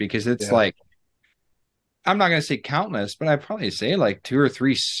years, because it's Yeah. like, I'm not going to say countless, but I'd probably say like two or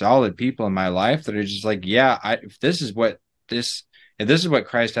three solid people in my life that are just like, yeah, this, if this is what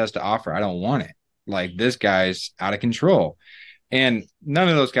Christ has to offer, I don't want it. Like, this guy's out of control. And none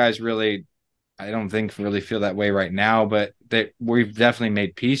of those guys really, I don't think, really feel that way right now, but that we've definitely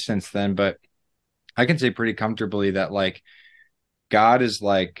made peace since then. But I can say pretty comfortably that like God is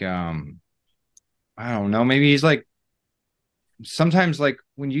like, I don't know, maybe he's like, sometimes like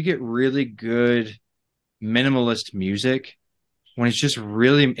when you get really good minimalist music, when it's just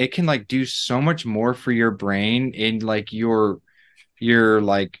really, it can like do so much more for your brain and like your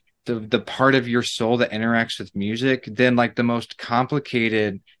like the part of your soul that interacts with music than like the most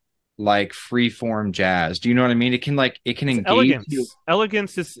complicated like free form jazz. Do you know what I mean? It can It's engage you.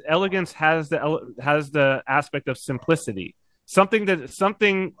 elegance. Elegance has the aspect of simplicity. Something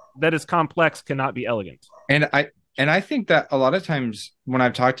that is complex cannot be elegant. And I think that a lot of times when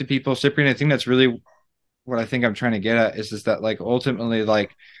I've talked to people, Cyprian, I think that's really what I think I'm trying to get at is that like ultimately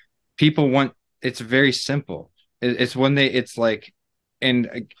like people want, it's very simple. It's when it's like,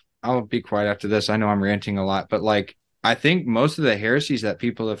 and I'll be quiet after this. I know I'm ranting a lot, but like I think most of the heresies that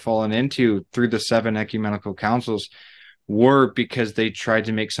people have fallen into through the seven ecumenical councils were because they tried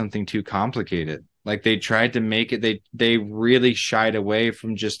to make something too complicated. Like they tried to make it, they really shied away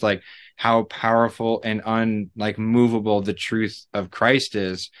from just like how powerful and like movable the truth of Christ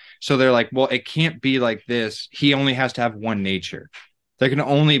is. So they're like, well, it can't be like this. He only has to have one nature. There can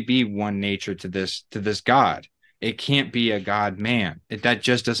only be one nature to this God. It can't be a God man. That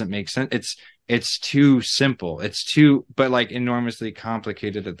just doesn't make sense. It's too simple. It's too, but like enormously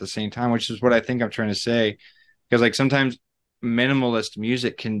complicated at the same time, which is what I think I'm trying to say, because like sometimes minimalist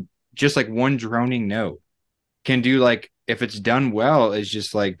music can, just like one droning note can do, like if it's done well, is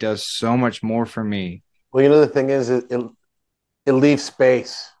just like does so much more for me. Well, you know, the thing is, it leaves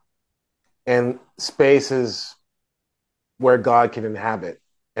space, and space is where God can inhabit,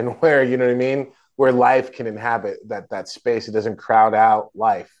 and where, you know what I mean, where life can inhabit that space. It doesn't crowd out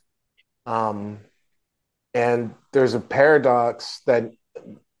life. Um, and there's a paradox that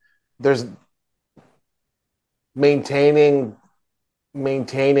there's maintaining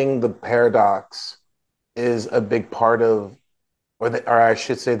maintaining the paradox is a big part of or I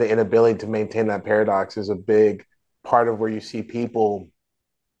should say, the inability to maintain that paradox is a big part of where you see people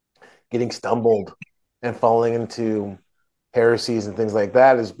getting stumbled and falling into heresies and things like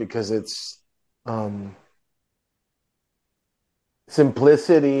that, is because it's um,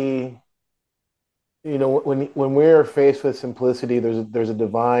 simplicity. When we're faced with simplicity, there's a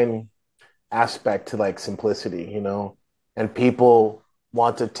divine aspect to like simplicity, and people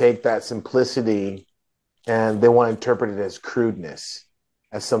want to take that simplicity and they want to interpret it as crudeness,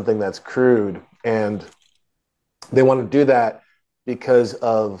 as something that's crude, and they want to do that because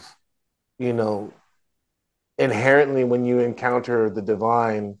of, you know, inherently when you encounter the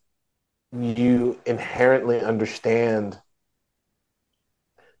divine, you inherently understand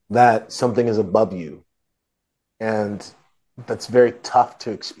that something is above you, and that's very tough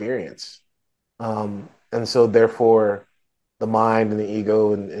to experience. And so therefore the mind and the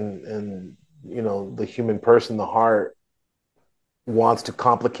ego and the human person, the heart, wants to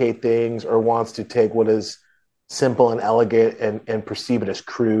complicate things or wants to take what is simple and elegant and perceive it as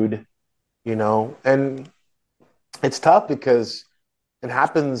crude, and it's tough because it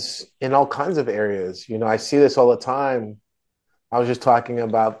happens in all kinds of areas. I see this all the time. I was just talking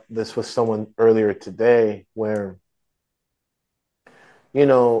about this with someone earlier today where,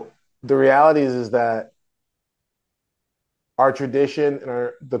 the reality is that our tradition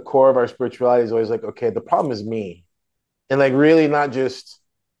and the core of our spirituality is always like, okay, the problem is me. And like really not just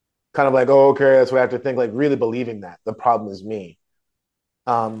kind of like, oh, okay, that's what I have to think, like really believing that the problem is me.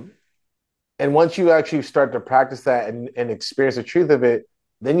 Um, and once you actually start to practice that and experience the truth of it,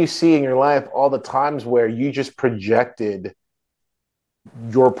 then you see in your life all the times where you just projected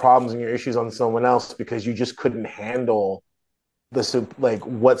your problems and your issues on someone else because you just couldn't handle like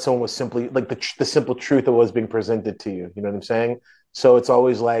what someone was simply like the simple truth that was being presented to you. You know what I'm saying? So it's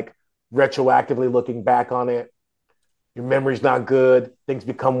always like retroactively looking back on it. Your memory's not good. Things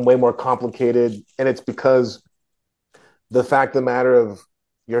become way more complicated, and it's because the fact of the matter of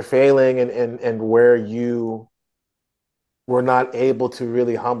you're failing and where you were not able to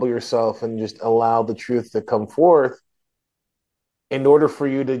really humble yourself and just allow the truth to come forth in order for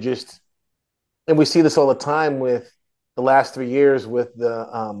you to just, and we see this all the time with the last 3 years with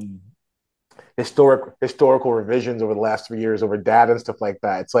the historical revisions over the last 3 years over data and stuff like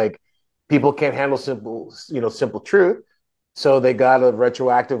that. It's like people can't handle simple truth, so they gotta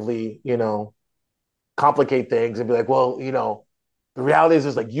retroactively, complicate things and be like, well, the reality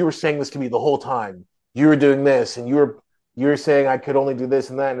is like you were saying this to me the whole time. You were doing this, and you were saying I could only do this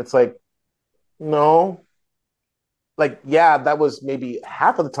and that, and it's like, no, like yeah, that was maybe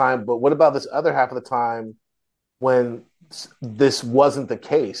half of the time, but what about this other half of the time when this wasn't the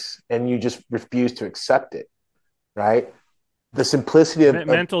case and you just refuse to accept it, right? The simplicity of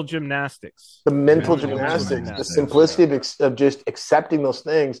mental gymnastics, the mental gymnastics, the simplicity of just accepting those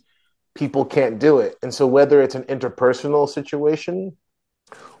things, people can't do it. And so whether it's an interpersonal situation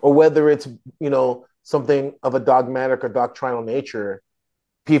or whether it's, something of a dogmatic or doctrinal nature,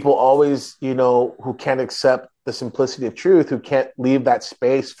 people always, who can't accept the simplicity of truth, who can't leave that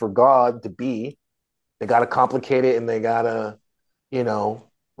space for God to be, they got to complicate it and they got to,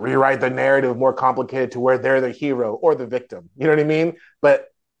 rewrite the narrative more complicated to where they're the hero or the victim. You know what I mean? But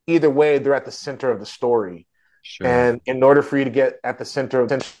either way, they're at the center of the story. Sure. And in order for you to get at the center of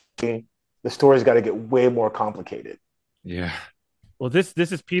the story, the story's got to get way more complicated. Yeah. Well, this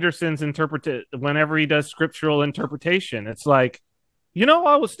is Peterson's whenever he does scriptural interpretation. It's like,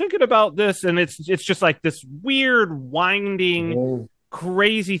 I was thinking about this, and it's just like this weird, winding,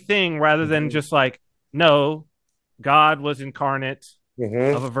 crazy thing rather than just like, no, God was incarnate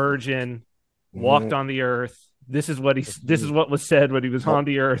of a virgin, walked on the earth. This is what was said when he was on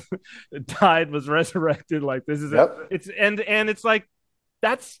the earth, died, was resurrected. Like this is it's and it's like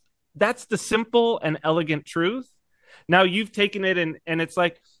that's the simple and elegant truth. Now you've taken it and it's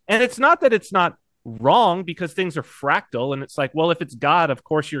like, and it's not that it's not wrong because things are fractal, and it's like, well, if it's God, of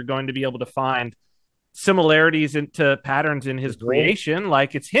course you're going to be able to find similarities into patterns in his creation,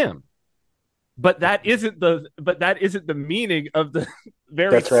 like it's him. But that isn't the meaning of the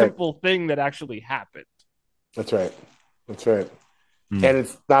very simple thing that actually happened. That's right. And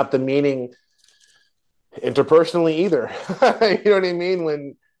it's not the meaning interpersonally either. You know what I mean?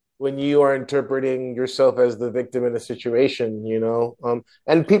 When you are interpreting yourself as the victim in a situation,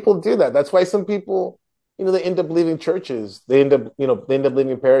 and people do that. That's why some people, they end up leaving churches. They end up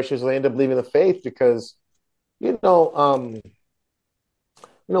leaving parishes. They end up leaving the faith because,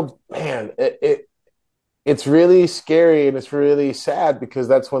 man, it's really scary and it's really sad because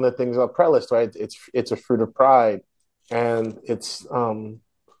that's one of the things about prelates, right? It's a fruit of pride, and it's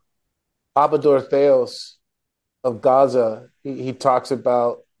Abador Theos of Gaza, he talks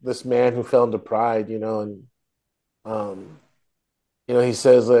about this man who fell into pride, and um, he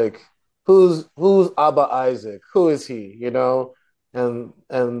says like, who's Abba Isaac? Who is he? And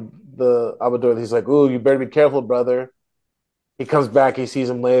the Abba, he's like, ooh, you better be careful, brother. He comes back, he sees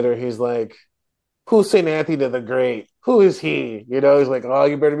him later. He's like, who's Saint Anthony the Great? Who is he? He's like, oh,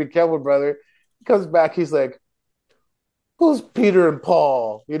 you better be careful, brother. He comes back, he's like, who's Peter and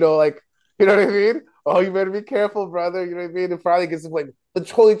Paul? Like, you know what I mean? Oh, you better be careful, brother. You know what I mean? And finally gets him like the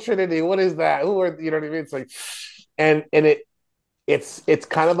Holy Trinity. What is that? Who are you know what I mean? It's like, and it's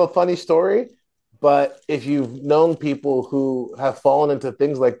kind of a funny story, but if you've known people who have fallen into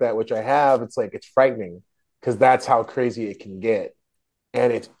things like that, which I have, it's like it's frightening because that's how crazy it can get.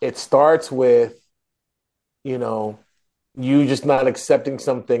 And it starts with, you know, you just not accepting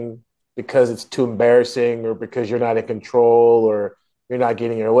something because it's too embarrassing or because you're not in control or you're not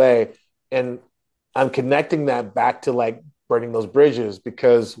getting your way. And I'm connecting that back to like burning those bridges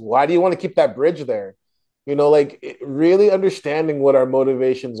because why do you want to keep that bridge there? Like really understanding what our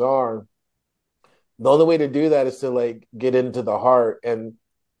motivations are. The only way to do that is to like get into the heart, and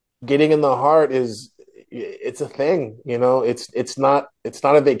getting in the heart is it's a thing. It's not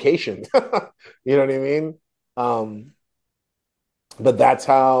a vacation. You know what I mean? Um, but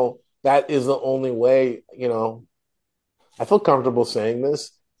that is the only way. I feel comfortable saying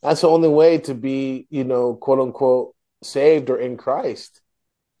this. That's the only way to be, quote unquote, saved or in Christ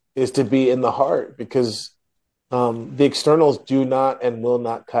is to be in the heart because the externals do not and will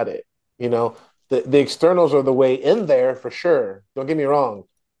not cut it. You know, the externals are the way in there for sure. Don't get me wrong.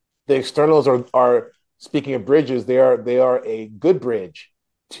 The externals are speaking of bridges, they are a good bridge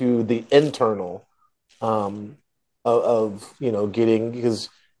to the internal um, of getting because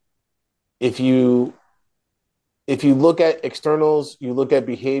if you if you look at externals, you look at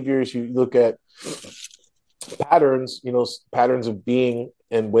behaviors, you look at patterns, patterns of being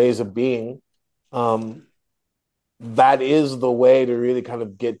and ways of being. Um, that is the way to really kind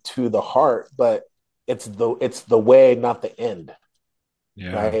of get to the heart, but it's the way, not the end,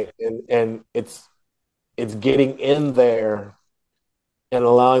 Yeah. right? And it's getting in there and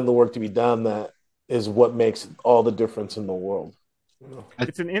allowing the work to be done that is what makes all the difference in the world.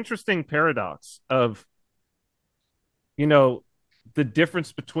 It's an interesting paradox of, you know, the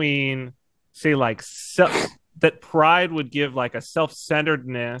difference between, say, like that pride would give like a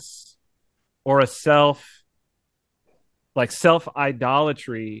self-centeredness or a self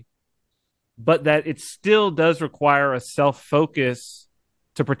idolatry, but that it still does require a self focus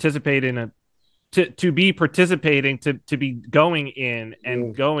to participate in a to be participating, to be going in and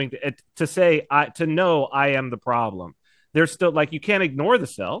Mm-hmm. going to say to know I am the problem. There's still like you can't ignore the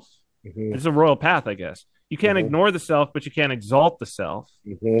self. Mm-hmm. It's a royal path, I guess. You can't Mm-hmm. ignore the self, but you can't exalt the self.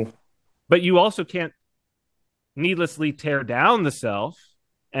 Mm-hmm. But you also can't needlessly tear down the self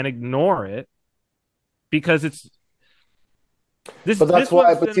and ignore it because it's this But that's this why.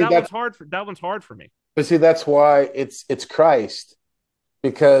 one's But then see, that one's hard for me. that's why it's Christ,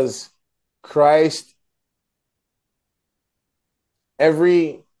 because Christ,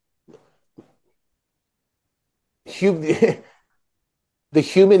 every the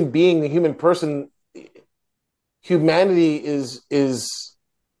human being, the human person, humanity is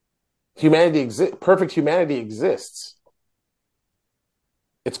humanity exist. Perfect humanity exists.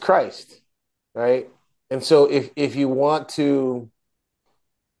 It's Christ, right? And so if you want to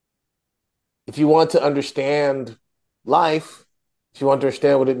understand life, if you want to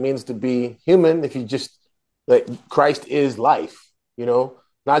understand what it means to be human, if you just like Christ is life,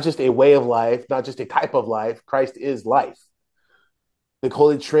 not just a way of life, not just a type of life. Christ is life. The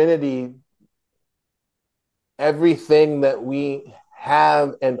Holy Trinity, everything that we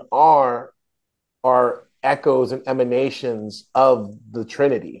have and are echoes and emanations of the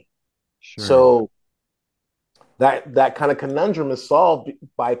Trinity. Sure. So that kind of conundrum is solved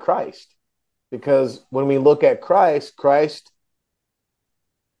by Christ. Because when we look at Christ,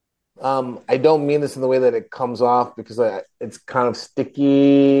 I don't mean this in the way that it comes off because it's kind of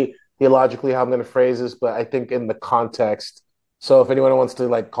sticky theologically how I'm going to phrase this, but I think in the context. So if anyone wants to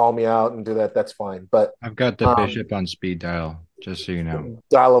like call me out and do that, that's fine. But I've got the um, bishop on speed dial, just so you know.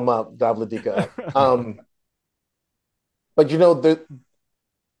 dial them up, Davladika. But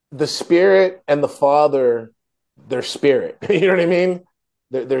the Spirit and the Father, their spirit. You know what I mean?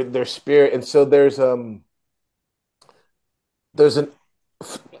 Their spirit, and so there's an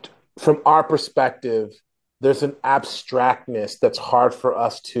from our perspective, there's an abstractness that's hard for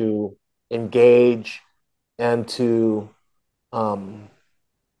us to engage and to um,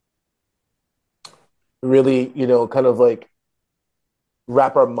 really, kind of like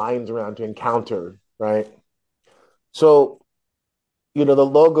wrap our minds around to encounter, right? So, the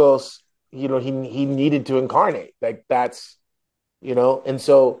logos, he needed to incarnate. Like that's, and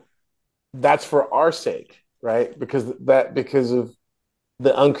so that's for our sake, right? Because of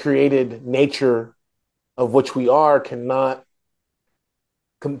the uncreated nature of which we are cannot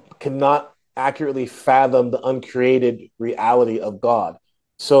accurately fathom the uncreated reality of God.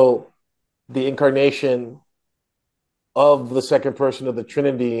 So the incarnation of the second person of the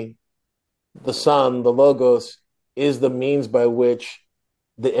Trinity, the Son, the Logos, is the means by which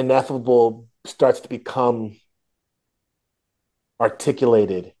the ineffable starts to become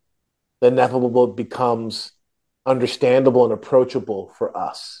articulated. The ineffable becomes understandable and approachable for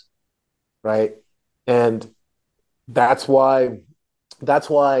us, right? And that's why that's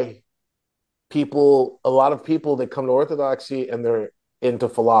why a lot of people, they come to Orthodoxy and they're into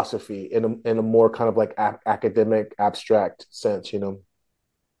philosophy in a more kind of like academic, abstract sense,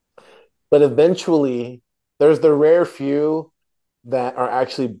 But eventually, there's the rare few that are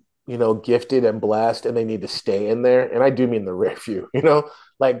actually, gifted and blessed, and they need to stay in there. And I do mean the rare few,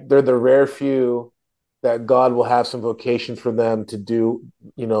 like they're the rare few that God will have some vocation for them to do,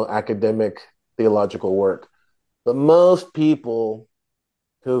 academic theological work. But most people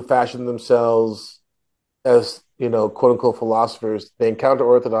who fashion themselves as, quote unquote philosophers, they encounter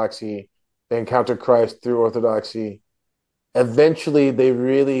orthodoxy, they encounter Christ through orthodoxy. Eventually, they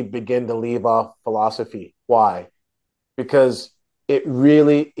really begin to leave off philosophy. Why? Because it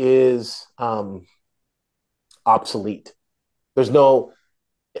really is obsolete. There's no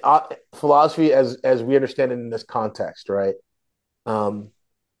philosophy as we understand it in this context, right? Um,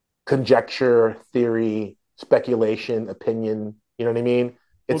 Conjecture, theory, speculation, opinion. You know what I mean? Well,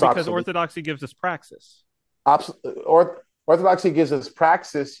 It's because obsolete. orthodoxy gives us praxis. Orthodoxy gives us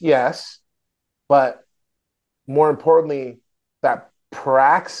praxis, yes, but more importantly, that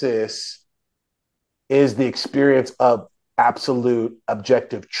praxis is the experience of absolute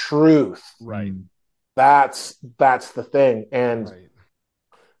objective truth. Right. That's the thing, and Right.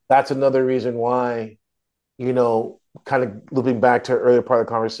 that's another reason why, kind of looping back to an earlier part of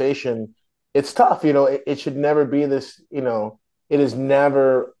the conversation, it's tough. It should never be this. It is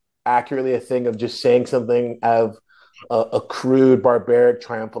never accurately a thing of just saying something of a crude, barbaric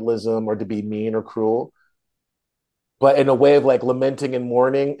triumphalism or to be mean or cruel, but in a way of like lamenting and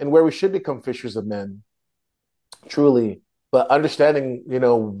mourning, and where we should become fishers of men, truly. But understanding,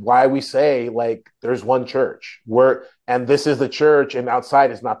 why we say like there's one church, and this is the church, and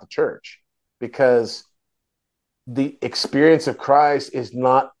outside is not the church, because the experience of Christ is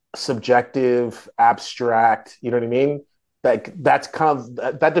not subjective, abstract. You know what I mean? Like that's kind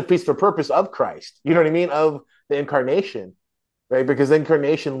of that defeats the purpose of Christ. You know what I mean? Of the incarnation, right? Because the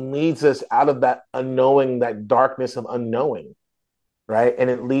incarnation leads us out of that unknowing, that darkness of unknowing, right? And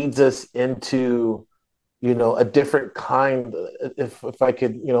it leads us into, a different kind. If I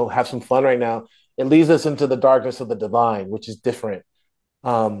could, have some fun right now, it leads us into the darkness of the divine, which is different.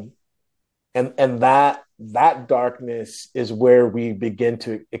 Um, and that darkness is where we begin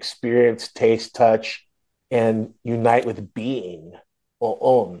to experience, taste, touch, and unite with being or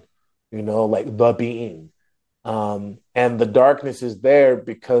own, like the being. And the darkness is there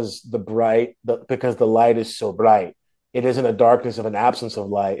because because the light is so bright. It isn't a darkness of an absence of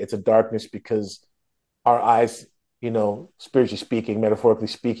light. It's a darkness because our eyes, spiritually speaking, metaphorically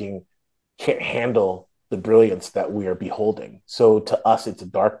speaking, can't handle the brilliance that we are beholding. So to us, it's a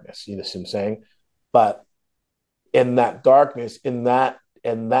darkness. You know what I'm saying? But in that darkness, in that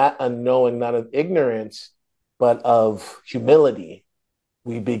unknowing, not of ignorance, but of humility,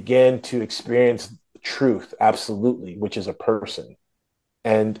 we begin to experience truth, absolutely, which is a person.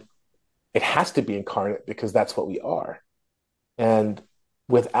 And it has to be incarnate because that's what we are. And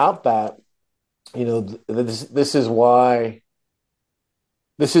without that, this is why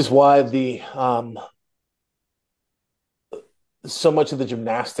the so much of the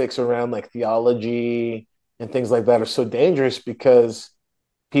gymnastics around like theology and things like that are so dangerous, because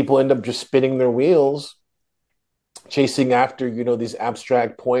people end up just spinning their wheels chasing after, these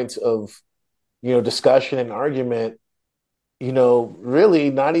abstract points of, discussion and argument.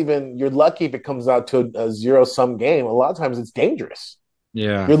 Really not even, you're lucky if it comes out to a zero sum game. A lot of times it's dangerous.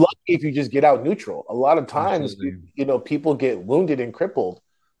 Yeah, You're lucky if you just get out neutral. A lot of times, absolutely. people get wounded and crippled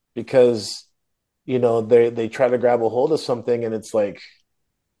because, they try to grab a hold of something, and it's like,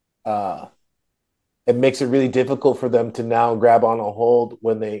 uh, it makes it really difficult for them to now grab on a hold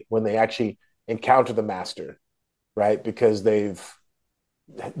when they actually encounter the master, right? Because they've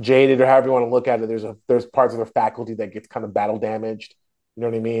jaded, or however you want to look at it. There's parts of their faculty that gets kind of battle damaged. You know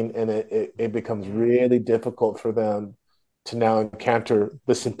what I mean? And it becomes really difficult for them to now encounter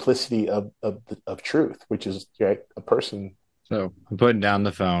the simplicity of truth, which is, right, a person. So I'm putting down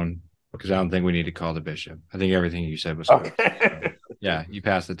the phone because I don't think we need to call the bishop. I think everything you said was correct. Okay. Yeah, you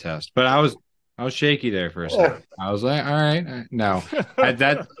passed the test. But I was shaky there for a second. I was like, all right, no.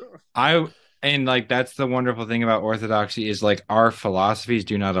 I and like that's the wonderful thing about orthodoxy is like our philosophies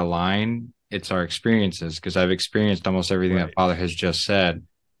do not align. It's our experiences because I've experienced almost everything that Father has just said.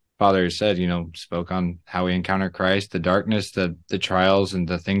 Father has said, spoke on how we encounter Christ, the darkness, the trials, and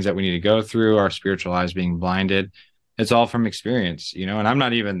the things that we need to go through, our spiritual eyes being blinded. It's all from experience, and I'm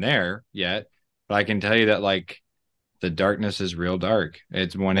not even there yet, but I can tell you that like the darkness is real dark.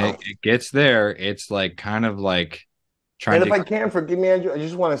 It's when it gets there, it's like kind of like trying And to. if I can, forgive me, Andrew, I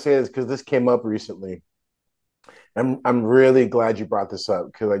just want to say this because this came up recently. I'm really glad you brought this up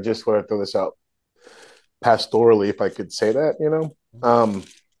because I just want to throw this out pastorally, if I could say that.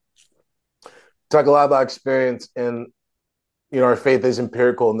 Talk a lot about experience, and our faith is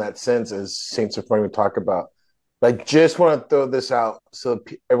empirical in that sense, as Saints are going to talk about. But I just want to throw this out so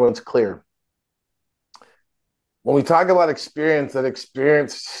everyone's clear. When we talk about experience, that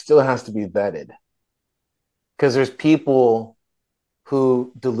experience still has to be vetted because there's people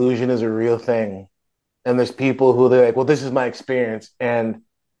who delusion is a real thing, and there's people who they're like, well, this is my experience, and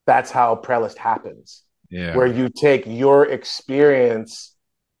that's how prelist happens. Yeah. Where you take your experience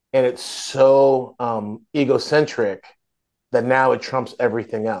and it's so egocentric that now it trumps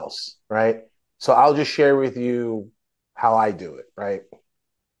everything else, right? So I'll just share with you how I do it, right?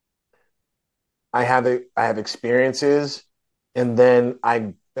 I have experiences, and then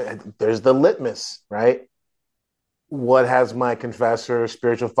there's the litmus, right? What has my confessor,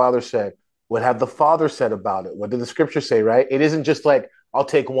 spiritual father said? What have the father said about it? What did the scripture say, right? It isn't just like, I'll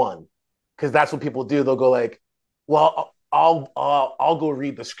take one, because that's what people do. They'll go like, well, I'll go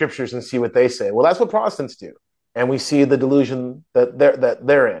read the scriptures and see what they say. Well, that's what Protestants do. And we see the delusion that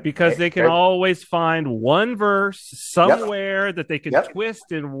they're in. Because right? they can always find one verse somewhere that they can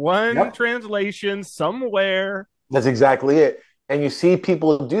twist in one translation somewhere. That's exactly it. And you see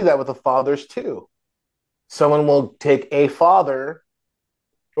people do that with the fathers too. Someone will take a father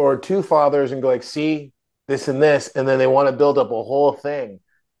or two fathers and go like, see, this and this, and then they want to build up a whole thing.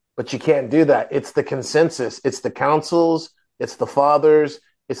 But you can't do that. It's the consensus. It's the councils. It's the fathers.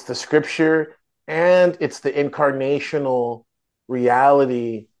 It's the scripture. And it's the incarnational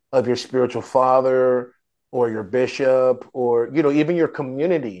reality of your spiritual father or your bishop or, even your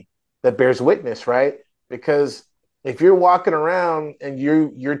community that bears witness, right? Because if you're walking around and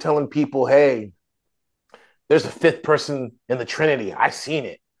you're telling people, hey, there's a fifth person in the Trinity, I seen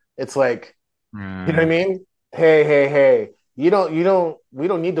it. It's like, you know what I mean? Hey. We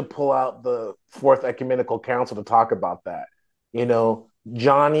don't need to pull out the Fourth Ecumenical Council to talk about that.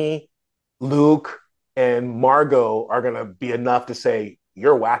 Johnny, Luke, and Margot are going to be enough to say,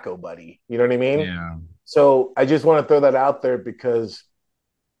 you're wacko, buddy. You know what I mean? Yeah. So I just want to throw that out there because,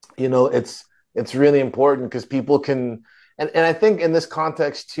 it's really important because people can, and I think in this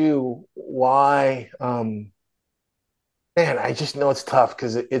context too, why, man, I just know it's tough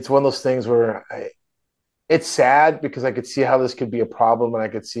because it's one of those things where it's sad because I could see how this could be a problem and I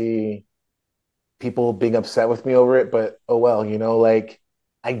could see people being upset with me over it, but oh well,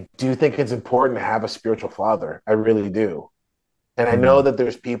 I do think it's important to have a spiritual father. I really do. And I know that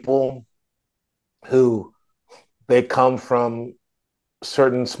there's people who they come from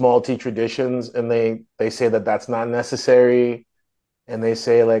certain small T traditions and they say that that's not necessary. And they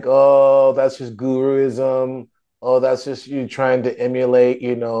say like, oh, that's just guruism. Oh, that's just you trying to emulate,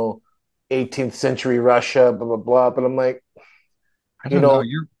 18th century Russia, blah, blah, blah. But I'm like, I don't know.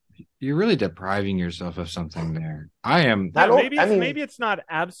 You're really depriving yourself of something there. I am. Yeah, maybe it's not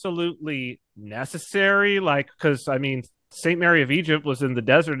absolutely necessary. Like, because I mean, Saint Mary of Egypt was in the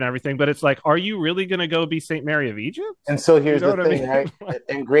desert and everything, but it's like, are you really going to go be Saint Mary of Egypt? And so here's the thing, right?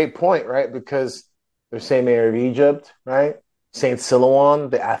 And great point, right? Because there's Saint Mary of Egypt, right? Saint Silouan,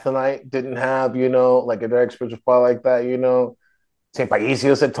 the Athonite, didn't have, like a direct spiritual father like that, Saint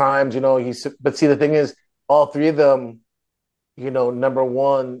Paisios at times, but see, the thing is, all three of them, number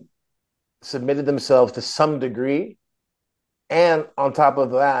one, submitted themselves to some degree. And on top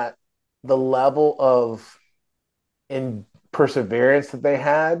of that, the level of perseverance that they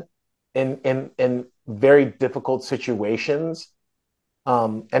had in very difficult situations,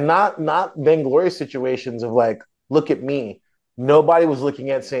 and not vainglorious situations of like, look at me. Nobody was looking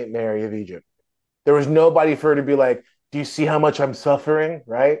at Saint Mary of Egypt. There was nobody for her to be like, do you see how much I'm suffering?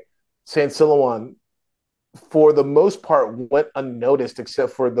 Right? Saint Silouan, for the most part, went unnoticed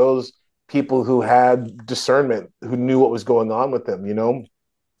except for those people who had discernment, who knew what was going on with them,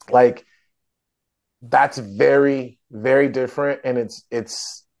 like that's very, very different, and it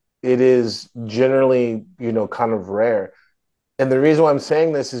is generally, kind of rare. And the reason why I'm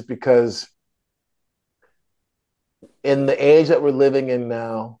saying this is because in the age that we're living in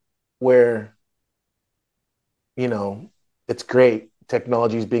now, where, you know, it's great,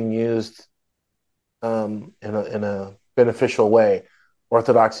 technology is being used in a beneficial way,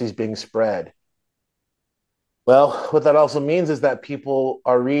 orthodoxy is being spread. Well, what that also means is that people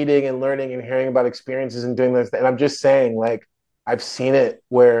are reading and learning and hearing about experiences and doing this. And I'm just saying, like, I've seen it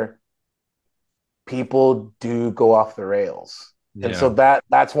where people do go off the rails. And so Yeah,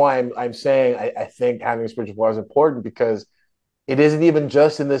 that's why I'm saying I think having a spiritual father is important, because it isn't even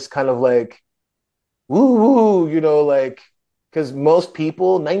just in this kind of like woo woo, like, because most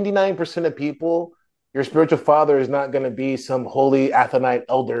people, 99% of people, your spiritual father is not going to be some holy Athonite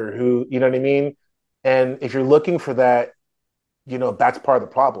elder who, you know what I mean? And if you're looking for that, that's part of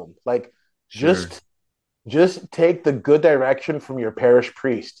the problem. Like, sure. just just take the good direction from your parish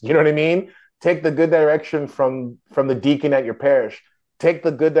priest. You know what I mean? Take the good direction from the deacon at your parish. Take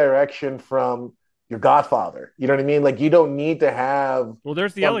the good direction from your godfather. You know what I mean? Like, you don't need to have Well,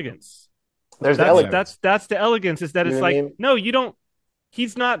 there's the some. elegance. There's the That's Yeah, elegance. that's that's the elegance, is that You know it's what I like, mean? no, you don't.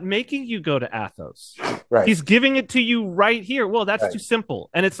 He's not making you go to Athos. Right. He's giving it to you right here. Well, that's Right. too simple.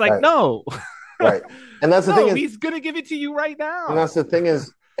 And it's like, Right. no. Right. And that's the thing No, is, he's going to give it to you right and that's now. the thing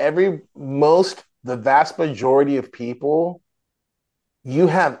is, the vast majority of people, you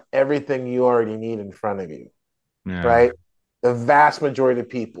have everything you already need in front of you, yeah, right? The vast majority of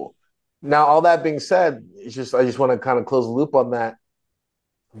people. Now, all that being said, I just want to kind of close the loop on that.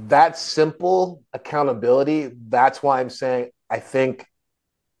 That simple accountability. That's why I'm saying I think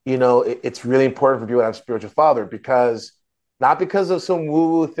it's really important for people to have a spiritual father, because not because of some woo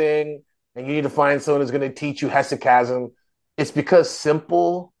woo thing, and you need to find someone who's going to teach you hesychasm. It's because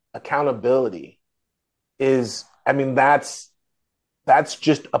simple accountability is. I mean, that's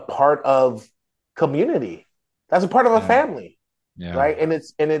just a part of community. That's a part of a yeah, family, yeah, right? And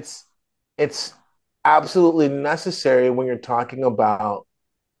it's absolutely necessary when you're talking about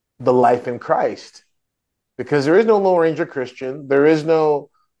the life in Christ, because there is no Lone Ranger Christian. There is no,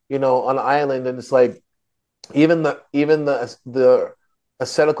 an island, and it's like even the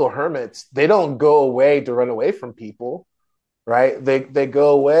ascetical hermits, they don't go away to run away from people, right? They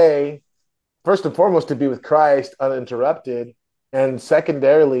go away first and foremost to be with Christ uninterrupted, and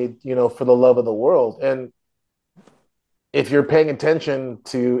secondarily, for the love of the world. And if you're paying attention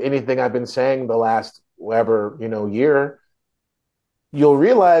to anything I've been saying the last whatever year, you'll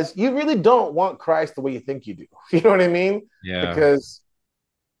realize you really don't want Christ the way you think you do. You know what I mean? yeah.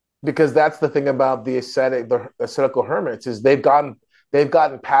 Because that's the thing about the ascetical hermits, is they've gotten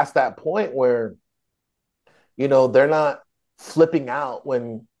past that point where they're not flipping out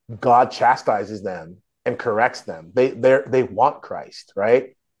when God chastises them and corrects them. They want Christ,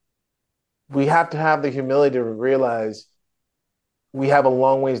 right? We have to have the humility to realize we have a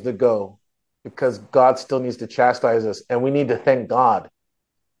long ways to go, because God still needs to chastise us, and we need to thank God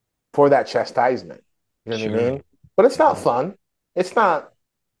for that chastisement. You know what I Sure. mean? But it's not Yeah. fun. It's not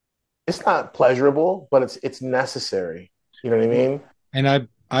it's not pleasurable, but it's necessary. You know what I Well, mean? and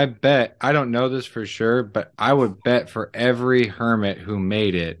I bet I don't know this for sure, but I would bet for every hermit who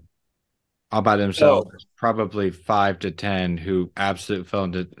made it all by themselves, Oh, there's probably 5 to 10 who absolutely fell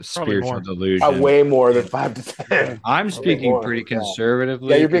into Probably spiritual more. delusion. way more than 5 to 10. I'm Way speaking more. pretty Yeah. Yeah,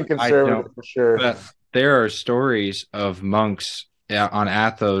 conservatively you're being because I conservative don't, for sure. but there are stories of monks on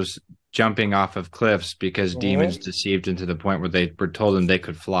Athos jumping off of cliffs because demons Mm-hmm. deceived them to the point where they were told them they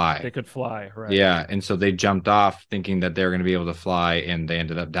could They fly. could fly, right? Yeah, and so they jumped off thinking that they were going to be able to fly, and they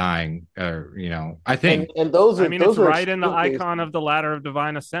ended up dying. Or I And think. and those I are mean, it's those are right in the extreme icon cases. of the ladder of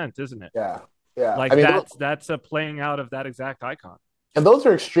divine ascent, isn't it? Yeah. Yeah. I Like mean, that's a playing out of that exact icon. and those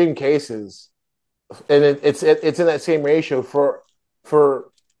are extreme cases, and it's in that same ratio for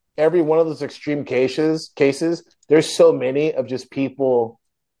every one of those extreme cases. There's so many of just people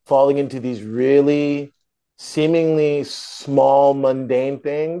falling into these really seemingly small, mundane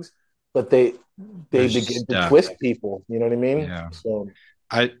things, but they There's just begin to stuff. twist people. You know what I mean? Yeah. So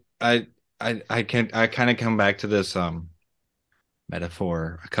I I I kind of come back to this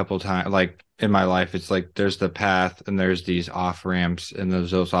metaphor a couple times, like in my life. It's like there's the path and there's these off ramps, and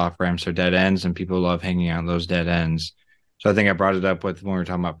those off ramps are dead ends, and people love hanging out on those dead ends. So I think I brought it up with when we were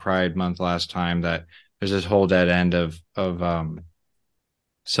talking about Pride Month last time, that there's this whole dead end of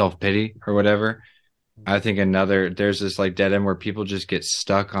self pity or whatever. I think there's this like dead end where people just get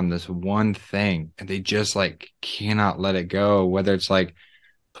stuck on this one thing and they just like cannot let it go, whether it's like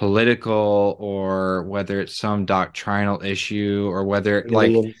political or whether it's some doctrinal issue or whether like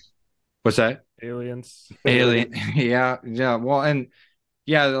aliens, what's that? Aliens. Alien. Yeah, yeah. Well, and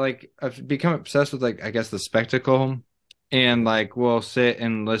yeah, like I've become obsessed with like I guess the spectacle, and like we'll sit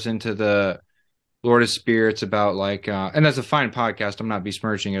and listen to the Lord of Spirits about like and that's a fine podcast. I'm not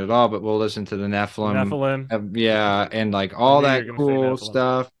besmirching it at all, but we'll listen to the The Nephilim, Nephilim. yeah, and like I all knew you that were going to say cool Nephilim.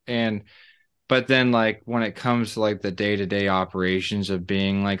 stuff. And but then like when it comes to like the day-to-day operations of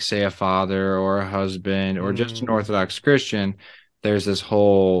being like say a father or a husband or just an Mm, Orthodox Christian, there's this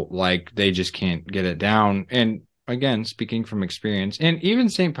whole like they just can't get it down. And again, speaking from experience, and even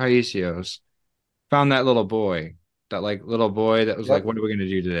St. Paisios found that little boy, that like little boy that was like, Yep, what are we going to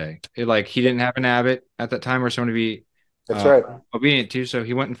do today? It, like he didn't have an habit at that time or someone to be that's uh, right. obedient to. So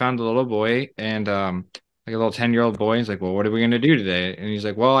he went and found a little boy and like a little 10-year-old boy. He's like, well, what are we going to do today? And he's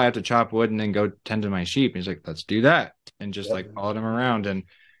like, well, I have to chop wood and then go tend to my sheep. And he's like, let's do that. And just Yep. like followed him around. And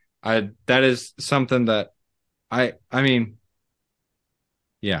that is something that I mean,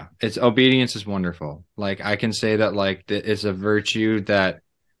 yeah, it's obedience is wonderful. Like I can say that like it's a virtue that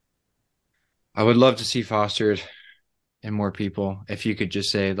I would love to see fostered in more people. If you could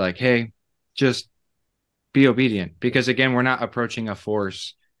just say like, hey, just be obedient. Because again, we're not approaching a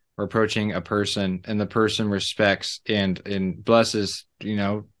force, we're approaching a person, and the person respects and blesses,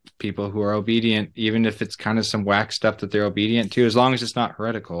 people who are obedient, even if it's kind of some whack stuff that they're obedient to, as long as it's not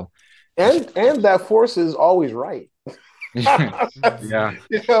heretical. And that force is always right. Yeah,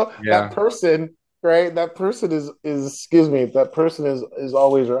 That yeah. person, right? That person is excuse me, that person is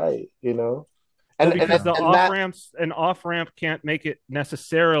always right, well, And and because the and off that ramps, an off ramp can't make it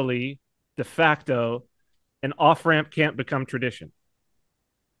necessarily de facto. An off ramp can't become tradition.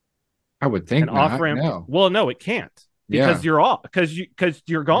 I would An think off not. ramp, No. well, no, it can't Yeah. because you're off because you're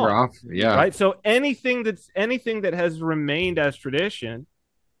You're gone, off. Yeah. right? So anything that has remained as tradition,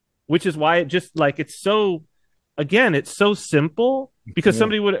 which is why it just like it's so again, it's so simple because yeah.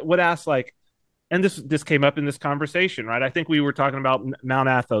 somebody would ask like, and this came up in this conversation, right? I think we were talking about Mount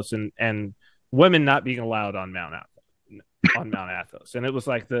Athos and women not being allowed on Mount Athos, and it was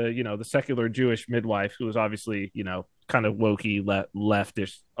like the secular Jewish midwife who was obviously kind of wokey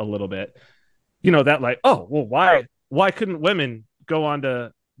leftish a little bit, that like, oh well, why couldn't women go on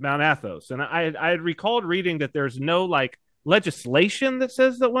to Mount Athos? And I had recalled reading that there's no like legislation that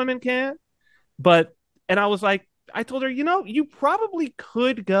says that women can, but and I was like, I told her, you probably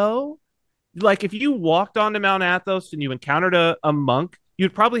could go. Like if you walked onto Mount Athos and you encountered a monk,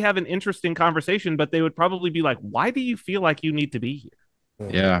 you'd probably have an interesting conversation, but they would probably be like, why do you feel like you need to be here?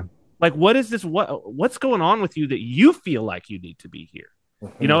 Yeah. Like what is this? What's going on with you that you feel like you need to be here?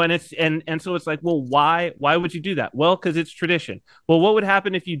 Mhm. And it's and so it's like, well, why would you do that? Well, because it's tradition. Well, what would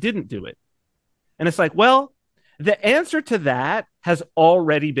happen if you didn't do it? And it's like, well, the answer to that has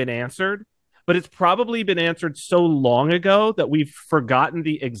already been answered, but it's probably been answered so long ago that we've forgotten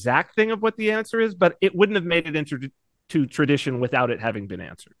the exact thing of what the answer is, but it wouldn't have made it into tradition without it having been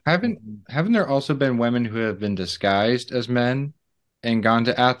answered. Haven't haven't there also been women who have been disguised as men and gone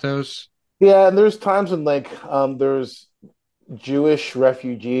to Athos? Yeah, and there's times when like there's Jewish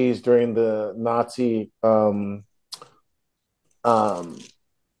refugees during the Nazi um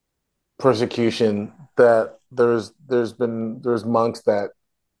persecution that there's monks that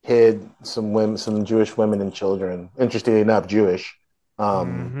hid some Jewish women and children, interestingly enough Jewish,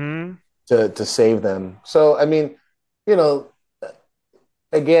 um Mm-hmm. to save them. So I mean, you know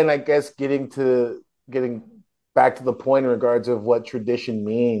again, I guess getting back to the point in regards of what tradition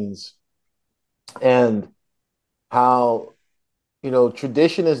means and how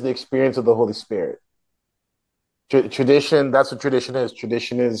tradition is the experience of the Holy Spirit. Tradition, that's what tradition is.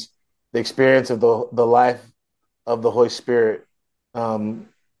 Tradition is the experience of the life of the Holy Spirit, um,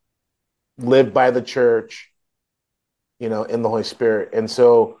 lived by the church, in the Holy Spirit. And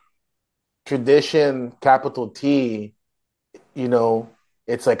so tradition, capital T, you know,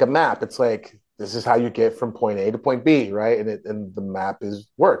 it's like a map. It's like this is how you get from point A to point B, right? And the map is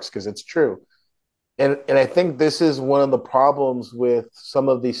works because it's true. And I think this is one of the problems with some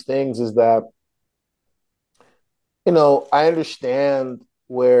of these things is that, I understand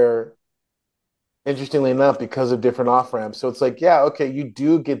where, interestingly enough, because of different off ramps. So it's like, yeah, okay, you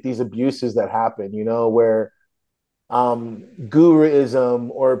do get these abuses that happen, where guruism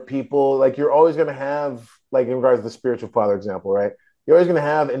or people like you're always going to have, like in regards to the spiritual father example, right? You're always going to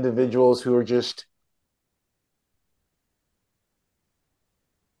have individuals who are just,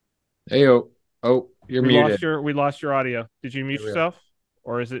 Hey, oh, you're muted. We lost your audio. Did you mute there we go. yourself?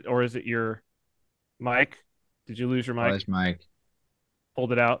 Or is it your mic? Did you lose your Oh, mic? that's Mike.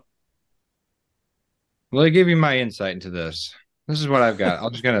 Hold it out. Well, I give you my insight into this. This is what I've got.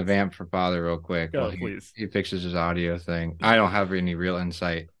 I'm just gonna vamp for Father real quick while Go, please. he fixes his audio thing. I don't have any real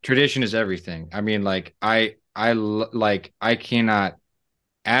insight. Tradition is everything. I mean, like I cannot,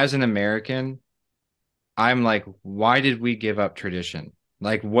 as an American, I'm like, why did we give up tradition?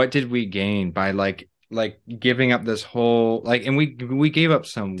 Like, what did we gain by like giving up this whole like? And we gave up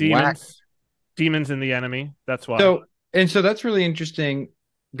some whack. Demons in the enemy. That's why. So that's really interesting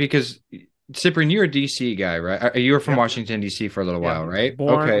because Cyprian, you're a DC guy, right? You were from Washington D.C. for a little while, right?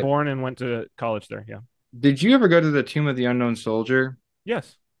 Born and went to college there. Yeah. Did you ever go to the Tomb of the Unknown Soldier?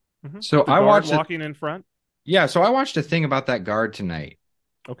 Yes. So I watched walking in front. Yeah, so I watched a thing about that guard tonight.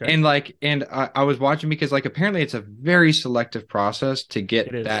 Okay. And I was watching because like apparently it's a very selective process to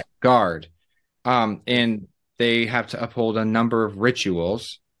get that guard. And they have to uphold a number of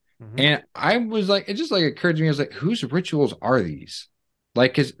rituals. And I was like, it just like occurred to me, I was like, whose rituals are these?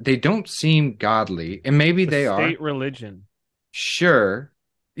 Like, because they don't seem godly, and maybe they are. State religion. Sure.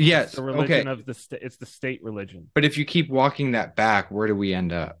 Yes. It's the religion of the state. It's the state religion. But if you keep walking that back, where do we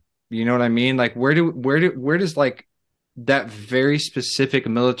end up? You know what I mean? Like, where does like that very specific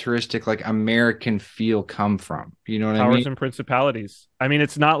militaristic, like American feel come from? You know what I mean? Powers and principalities. I mean,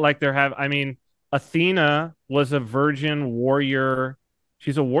 it's not like I mean, Athena was a virgin warrior.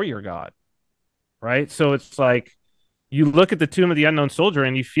 She's a warrior god, right? So it's like you look at the Tomb of the Unknown Soldier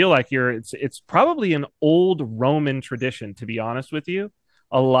and you feel like it's probably an old Roman tradition, to be honest with you.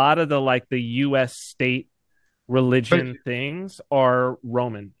 A lot of the US state religion things are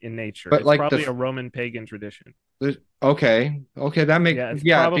Roman in nature. But it's like probably a Roman pagan tradition. Okay, that makes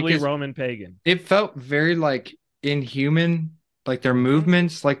probably because Roman pagan. It felt very like inhuman, like their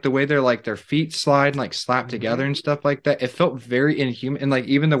movements, like the way their feet slide and like slap together and stuff like that. It felt very inhuman, and like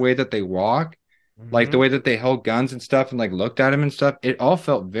even the way that they walk, like the way that they held guns and stuff and like looked at him and stuff, it all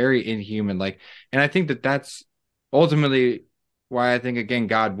felt very inhuman. Like, and I think that's ultimately why I think again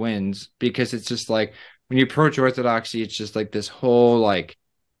God wins, because it's just like when you approach Orthodoxy, it's just like this whole like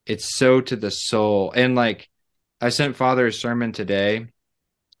it's so to the soul. And like I sent Father a sermon today,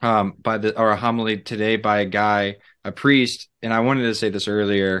 or a homily today by a priest, and I wanted to say this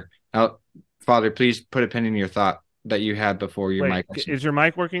earlier. Now, Father, please put a pin in your thought that you had before your mic. Is your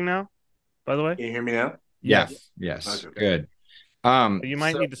mic working now? By the way, can you hear me now? Yes. Okay. Good. You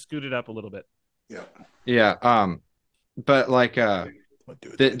might need to scoot it up a little bit. Yeah. But like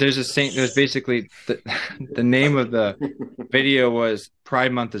there's a saint. There's basically the name of the video was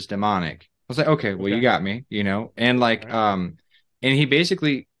Pride Month is demonic. I was like, okay, well, you got me, you know, and like and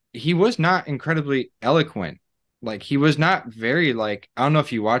he was not incredibly eloquent. Like he was not very like, I don't know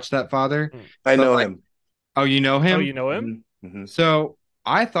if you watched that, Father. I know him. Oh, you know him? Oh, you know him? Mm-hmm. So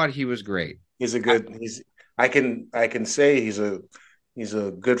I thought he was great. I can say he's a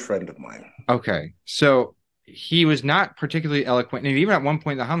good friend of mine. Okay. So he was not particularly eloquent. And even at one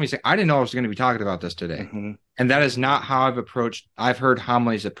point in the homily, he said, I didn't know I was going to be talking about this today. And that is not how I've heard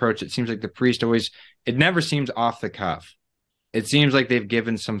homilies approach. It seems like the priest it never seems off the cuff. It seems like they've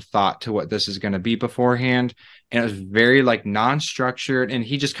given some thought to what this is going to be beforehand. And it was very like non-structured, and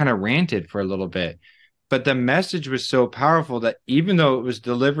he just kind of ranted for a little bit. But the message was so powerful that even though it was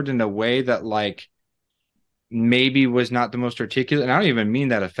delivered in a way that like maybe was not the most articulate, and I don't even mean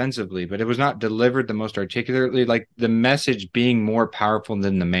that offensively, but it was not delivered the most articulately, like the message being more powerful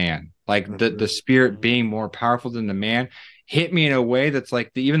than the man, like the spirit being more powerful than the man hit me in a way that's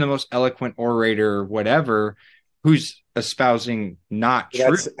like even the most eloquent orator or whatever who's espousing not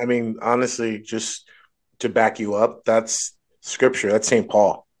truth. I mean, honestly, just to back you up, that's scripture. That's St.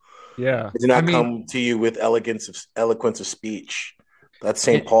 Paul. Yeah. It did not come to you with eloquence of speech. That's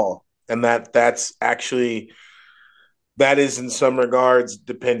St. Paul. And that's actually, that is in some regards,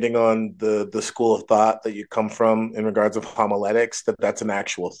 depending on the school of thought that you come from in regards of homiletics, that's an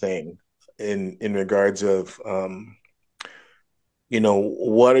actual thing in regards of,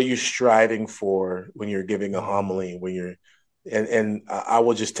 what are you striving for when you're giving a homily, when you're, and I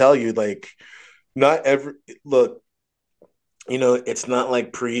will just tell you, like, it's not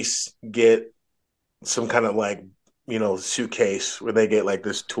like priests get some kind of like, suitcase where they get like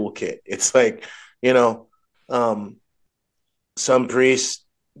this toolkit. It's like, some priests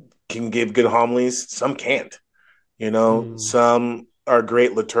can give good homilies, some can't, some are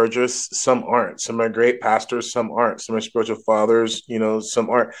great liturgists, some aren't, some are great pastors, some aren't, some are spiritual fathers, some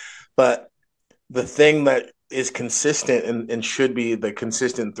aren't. But the thing that is consistent and should be the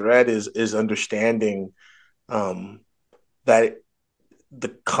consistent thread is understanding that the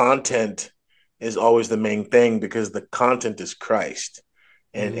content is always the main thing, because the content is Christ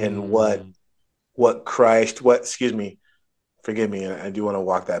and what Christ, forgive me, I do want to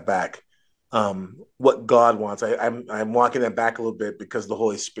walk that back. what God wants. I'm walking that back a little bit because the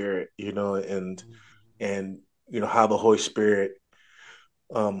Holy Spirit, and how the Holy Spirit,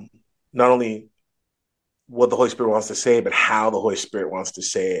 um, not only what the Holy Spirit wants to say, but how the Holy Spirit wants to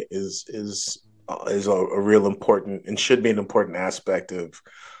say it is a real important and should be an important aspect of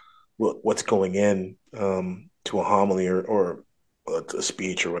what's going in to a homily or a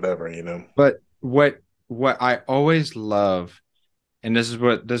speech or whatever. But what I always love, and this is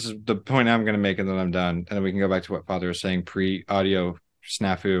the point I'm going to make, and then I'm done, and then we can go back to what Father was saying pre-audio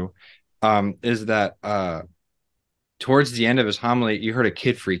snafu, is that towards the end of his homily, you heard a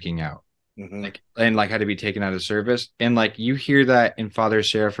kid freaking out, and like had to be taken out of service, and like you hear that in Father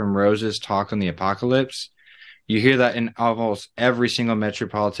Seraphim Rose's talk on the Apocalypse. You hear that in almost every single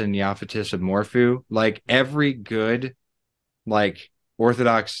Metropolitan Neophytus of Morphu. Like every good, like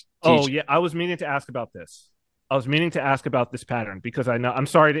Orthodox Oh, teacher. yeah. I was meaning to ask about this. I was meaning to ask about this pattern because I know I'm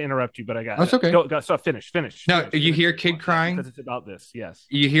sorry to interrupt you, but I got That's okay. go. So finish. No, you finish hear a kid crying because it's about this. Yes.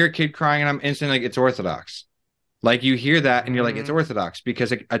 you hear a kid crying, and I'm instantly like, it's Orthodox. Like you hear that, and you're like, it's Orthodox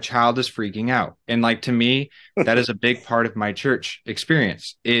because a child is freaking out. And like to me, that is a big part of my church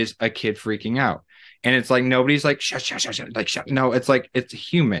experience is a kid freaking out. And it's like nobody's like shut, like shut. No, it's like it's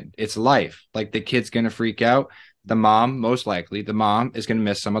human, it's life. Like the kid's gonna freak out. The mom, most likely, the mom is gonna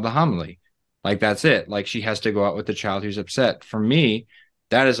miss some of the homily. Like that's it. Like she has to go out with the child who's upset. For me,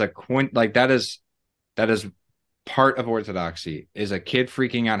 that is that is part of orthodoxy is a kid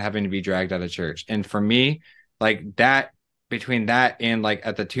freaking out having to be dragged out of church. And for me, like that between that and like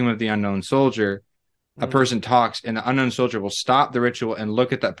at the tomb of the unknown soldier, a person talks and the unknown soldier will stop the ritual and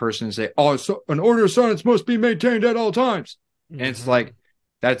look at that person and say, oh, so an order of silence must be maintained at all times. And it's like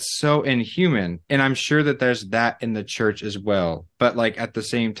that's so inhuman. And I'm sure that there's that in the church as well. But like at the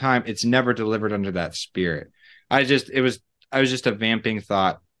same time, it's never delivered under that spirit. I was just a vamping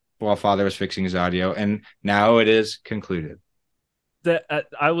thought while Father was fixing his audio, and now it is concluded. That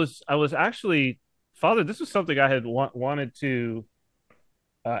I was actually, Father, this was something I had wanted to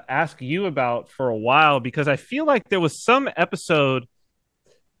ask you about for a while because I feel like there was some episode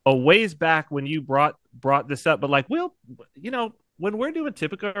a ways back when you brought this up, but like when we're doing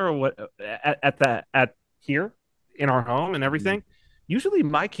Typica or what at here in our home and everything, usually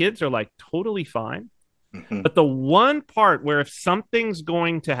my kids are like totally fine. But the one part where if something's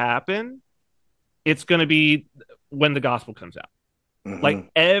going to happen, it's going to be when the gospel comes out. Like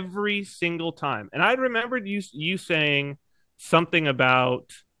every single time. And I remembered you saying something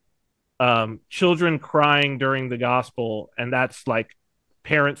about children crying during the gospel, and that's like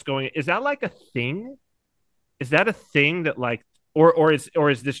parents going, is that like a thing? Is that a thing that like or is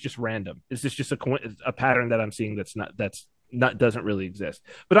this just random? Is this just a pattern that I'm seeing that's not doesn't really exist?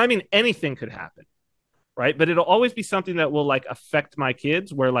 But I mean anything could happen. Right, but it'll always be something that will like affect my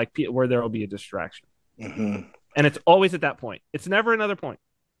kids where there will be a distraction. And it's always at that point. It's never another point.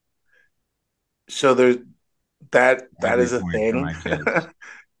 So there's that is a thing.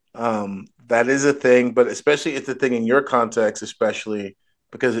 That is a thing, but especially it's a thing in your context, especially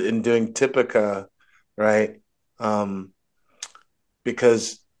because in doing Typica, right?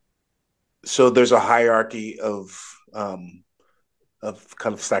 Because so there's a hierarchy of kind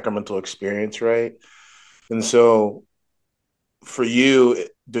of sacramental experience, right? And so for you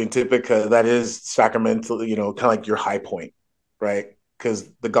doing Typica, that is sacramental, kind of like your high point, right?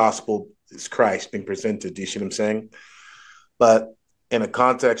 Because the gospel is Christ being presented. Do you see what I'm saying? But in a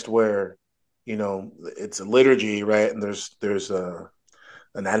context where, it's a liturgy, right? And there's an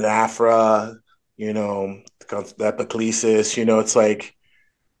anaphora, the epiclesis, it's like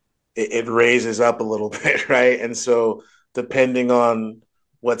it raises up a little bit, right? And so depending on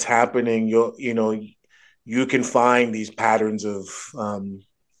what's happening, you can find these patterns of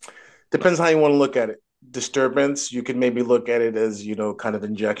depends how you want to look at it. Disturbance, you can maybe look at it as kind of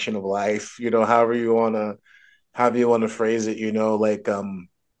injection of life, however you want to phrase it. Like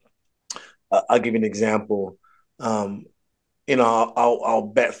I'll give you an example. I'll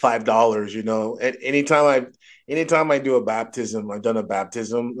bet $5. And anytime I do a baptism, I've done a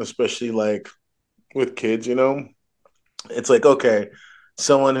baptism, especially like with kids. It's like, okay,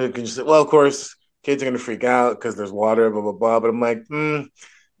 someone who can just say, well, of course kids are going to freak out because there's water, blah, blah, blah. But I'm like,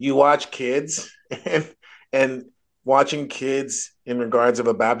 you watch kids and watching kids in regards of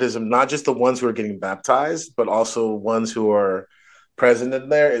a baptism, not just the ones who are getting baptized, but also ones who are present in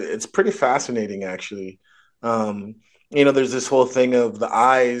there. It's pretty fascinating, actually. There's this whole thing of the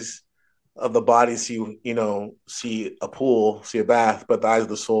eyes of the body see a pool, see a bath, but the eyes of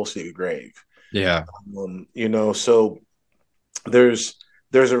the soul see a grave. Yeah. So there's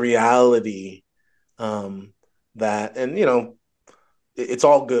a reality that, and it's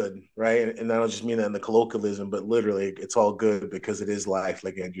all good, right? And I don't just mean that in the colloquialism, but literally, it's all good because it is life,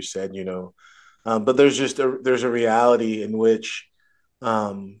 like Andrew said, you know. But there's a reality in which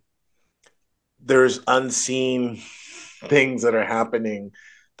um, there's unseen things that are happening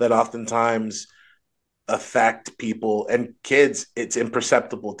that oftentimes affect people and kids. It's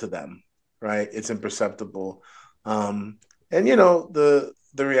imperceptible to them, right? It's imperceptible, um, and you know the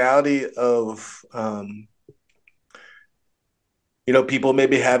reality of you know, people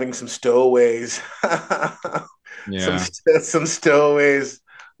maybe having some stowaways, some Yeah. some stowaways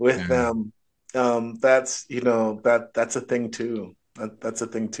with Yeah. them. That's you know that's a thing too. That's a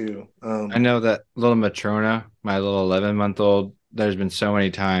thing too. I know that little Matrona, my little 11-month-old, there's been so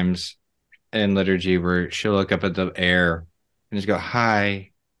many times in liturgy where she'll look up at the air and just go,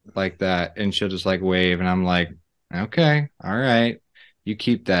 hi, like that. And she'll just like wave. And I'm like, okay, all right. You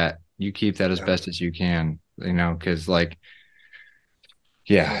keep that. You keep that as Yeah, best as you can, because like,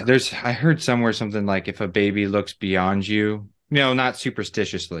 yeah, yeah, I heard somewhere something like if a baby looks beyond you, not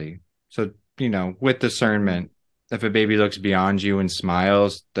superstitiously. So, with discernment, if a baby looks beyond you and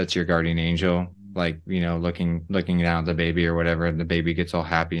smiles, that's your guardian angel. Like, looking down at the baby or whatever, and the baby gets all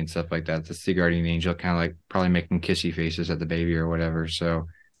happy and stuff like that. That's the guardian angel kind of like probably making kissy faces at the baby or whatever. So,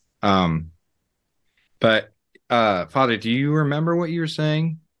 um, but Father, do you remember what you were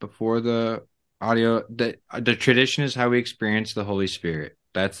saying before the audio? The tradition is how we experience the Holy Spirit.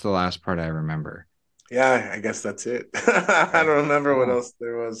 That's the last part I remember. yeah. I guess that's it. I Okay. don't remember what Cool. else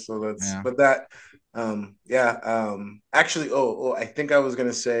there was. So that's Yeah. but that yeah. Actually, I think I was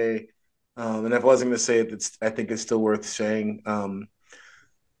gonna say, and if I wasn't gonna say it, I think it's still worth saying.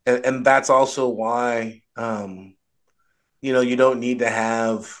 And that's also why you know you don't need to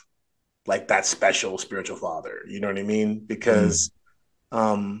have like that special spiritual father. You know what I mean? Mm. Because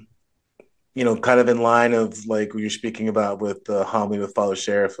you know, kind of in line of like what you're speaking about with the homily with Father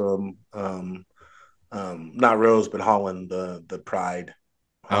Seraphim, not Rose but Holland, the Pride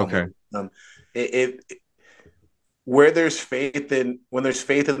Okay. homily. It where there's faith in when there's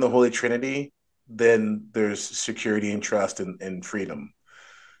faith in the Holy Trinity, then there's security and trust and freedom.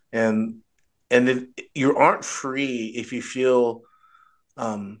 And you aren't free if you feel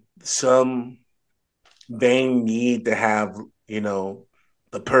some vain need to have, you know,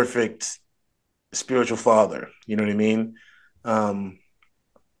 the perfect spiritual father. You know what I mean? Um,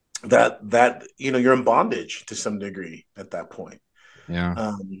 that you know you're in bondage to some degree at that point. Yeah.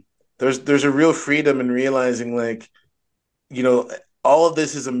 Um, there's a real freedom in realizing like you know all of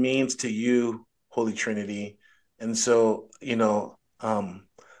this is a means to you, Holy Trinity, and so you know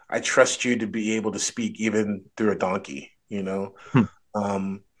I trust you to be able to speak even through a donkey. You know, Hmm.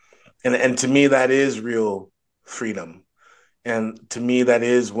 um, and to me that is real freedom, and to me that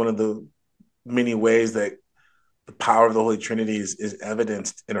is one of the many ways that the power of the Holy Trinity is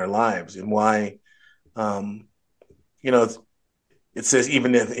evidenced in our lives, and why um, you know it says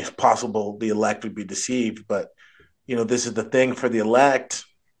even if possible the elect would be deceived, but you know this is the thing for the elect.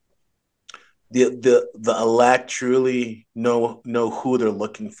 The elect truly know who they're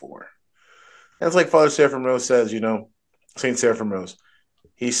looking for. And it's like Father Seraphim Rose says, you know, Saint Seraphim Rose.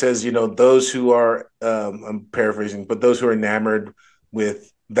 He says, you know, those who are, I'm paraphrasing, but those who are enamored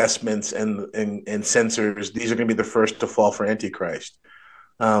with vestments and censers, these are going to be the first to fall for Antichrist.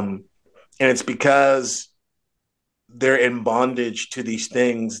 And it's because they're in bondage to these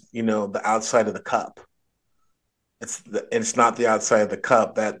things, you know, the outside of the cup. It's not the outside of the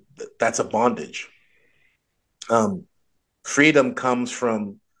cup that's a bondage. Um, Freedom comes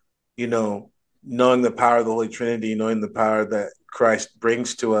from you know knowing the power of the Holy Trinity, knowing the power that Christ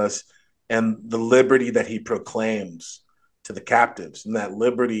brings to us, and the liberty that He proclaims to the captives. And that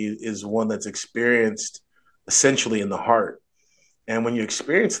liberty is one that's experienced essentially in the heart. And when you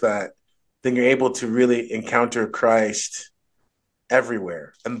experience that, then you're able to really encounter Christ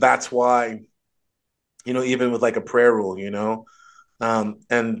everywhere. And that's why, you know, even with like a prayer rule, you know,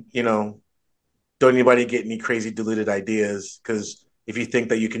 and, you know, don't anybody get any crazy diluted ideas because if you think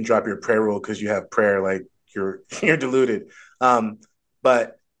that you can drop your prayer rule because you have prayer, like you're deluded. Um,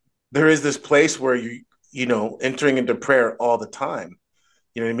 but there is this place where you know entering into prayer all the time.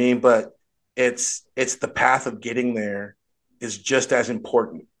 You know what I mean? But it's the path of getting there is just as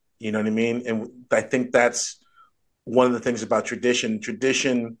important. You know what I mean? And I think that's one of the things about tradition.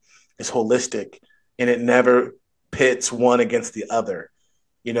 Tradition is holistic, and it never pits one against the other.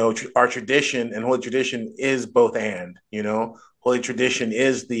 You know, our tradition and holy tradition is both and. You know, holy tradition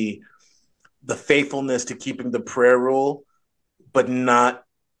is the faithfulness to keeping the prayer rule, but not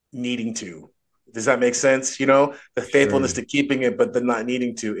needing to. Does that make sense? You know, the faithfulness Sure. to keeping it, but the not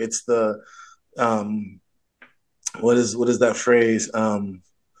needing to. It's the um, what is that phrase? Um,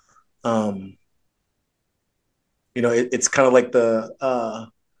 it's kind of like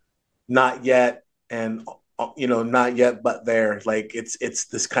the not yet and not yet but there. Like it's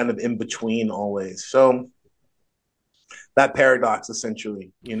this kind of in between always. So that paradox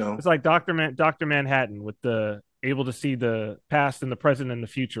essentially. It's like Doctor Manhattan with the able to see the past and the present and the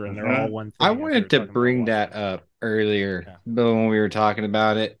future, and they're all Mm-hmm. one I thing. As you were wanted to talking about bring that Watchmen. up earlier, Yeah. but when we were talking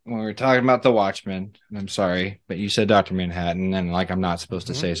about it, when we were talking about the Watchmen, and I'm sorry, but you said Dr. Manhattan, and like I'm not supposed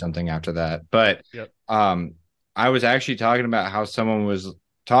to Mm-hmm. say something after that. But Yep. um, I was actually talking about how someone was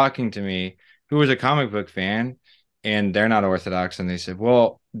talking to me who was a comic book fan, and they're not Orthodox, and they said,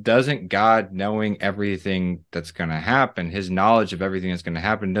 "Well, doesn't God knowing everything that's going to happen, his knowledge of everything that's going to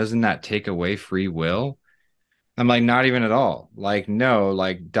happen, doesn't that take away free will?" I'm like, not even at all. Like, no,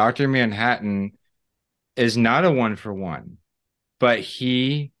 like Dr. Manhattan is not a one for one, but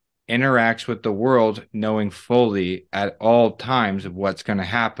he interacts with the world knowing fully at all times of what's going to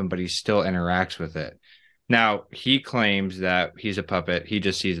happen, but he still interacts with it. Now, he claims that he's a puppet, he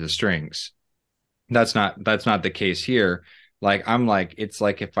just sees the strings. That's not the case here. Like I'm like it's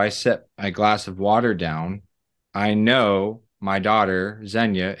like if I set a glass of water down, I know my daughter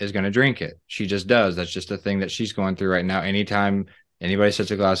Xenia is going to drink it. She just does. That's just a thing that she's going through right now. Anytime anybody sets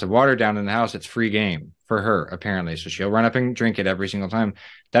a glass of water down in the house, it's free game for her apparently. So she'll run up and drink it every single time.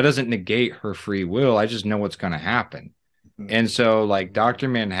 That doesn't negate her free will. I just know what's going to happen. And so like Dr.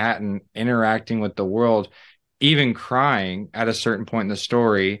 Manhattan interacting with the world, even crying at a certain point in the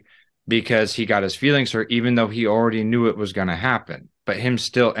story because he got his feelings hurt, even though he already knew it was going to happen. But him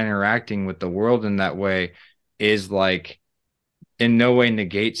still interacting with the world in that way is like in no way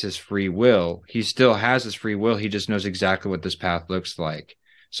negates his free will. He still has his free will. He just knows exactly what this path looks like.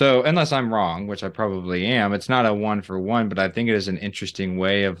 So, unless I'm wrong, which I probably am, it's not a one for one, but I think it is an interesting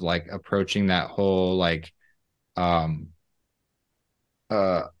way of like approaching that whole like um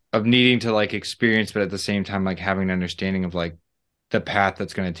uh of needing to like experience, but at the same time like having an understanding of like the path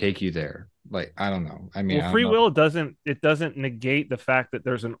that's going to take you there. Like, I don't know. I mean, Well, I don't free know. will doesn't negate the fact that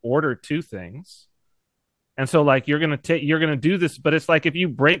there's an order to things. And so like you're gonna do this, but it's like if you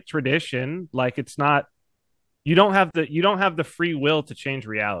break tradition, like it's not you don't have the free will to change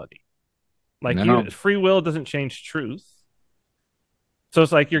reality. Like you No. free will doesn't change truth. So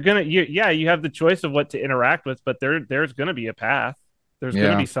it's like you have the choice of what to interact with, but there's gonna be a path.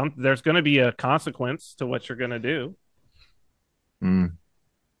 Yeah. There's gonna be a consequence to what you're gonna do. Mm.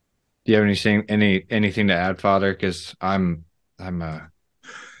 Do you have anything to add, Father? Because I'm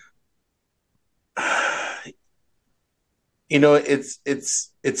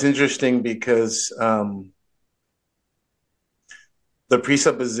It's interesting because the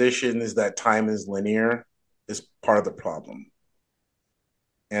presupposition is that time is linear is part of the problem,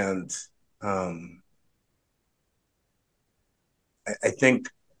 and um, I think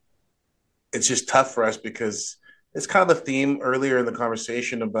it's just tough for us because it's kind of the theme earlier in the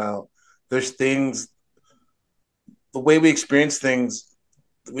conversation about there's things the way we experience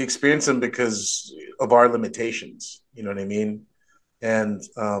them because of our limitations. You know what I mean? And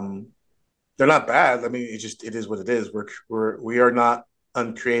they're not bad. I mean, it is what it is. We are not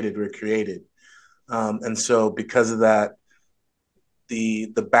uncreated. We're created, and so because of that,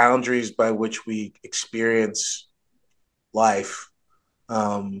 the boundaries by which we experience life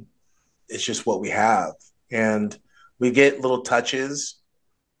um, is just what we have, and we get little touches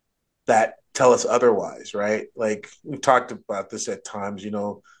that tell us otherwise, right? Like we've talked about this at times.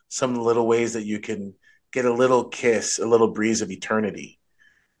 Some of the little ways that you can get a little kiss, a little breeze of eternity,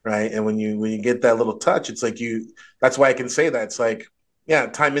 right? And when you get that little touch, it's like you. That's why I can say that. It's like, yeah,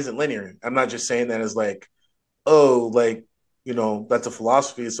 time isn't linear. I'm not just saying that as like, oh, like that's a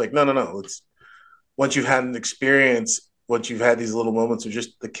philosophy. It's like, no, no, no. It's once you've had an experience, once you've had these little moments of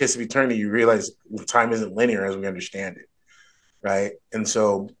just the kiss of eternity, you realize time isn't linear as we understand it, right? And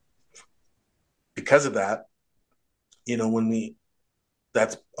so because of that, when we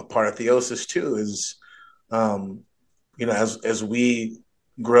that's a part of theosis too, is um, as we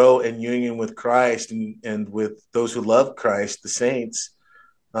grow in union with Christ and with those who love Christ, the saints,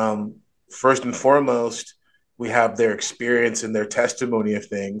 um, first and foremost, we have their experience and their testimony of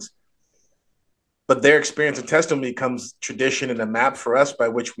things. But their experience and testimony becomes tradition and a map for us by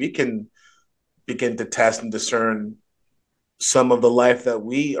which we can begin to test and discern some of the life that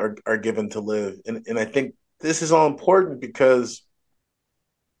we are given to live. And I think this is all important because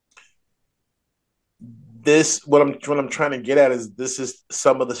what I'm trying to get at is this is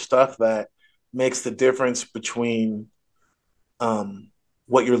some of the stuff that makes the difference between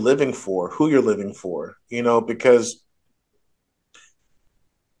what you're living for, who you're living for, because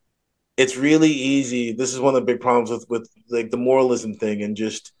it's really easy. This is one of the big problems with like the moralism thing and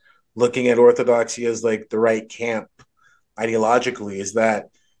just looking at orthodoxy as like the right camp ideologically is that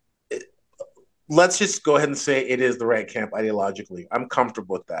let's just go ahead and say it is the right camp ideologically. I'm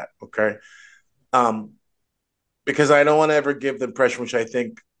comfortable with that. Okay. Um, because I don't want to ever give the impression, which I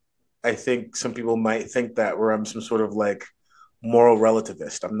think some people might think that where I'm some sort of like moral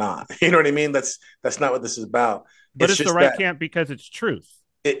relativist. I'm not. You know what I mean? That's not what this is about. But It's it's the just right that camp because it's truth.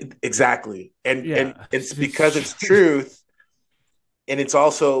 exactly, and Yeah. it's because it's truth, and it's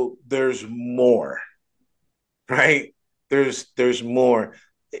also there's more, right? There's more.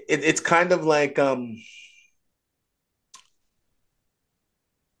 It's kind of like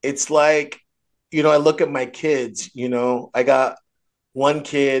it's like I look at my kids. I got one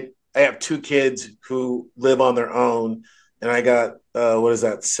kid. I have two kids who live on their own, and I got what is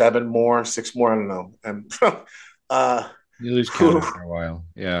that? Seven more, six more? I don't know. Uh, You lose count who after a while.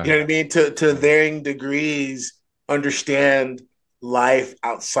 Yeah. you know what I mean? To varying degrees, understand life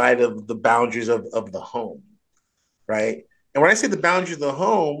outside of the boundaries of the home, right? And when I say the boundaries of the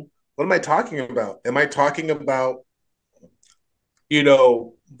home, what am I talking about? Am I talking about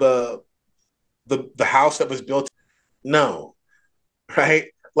the the house that was built? No, right?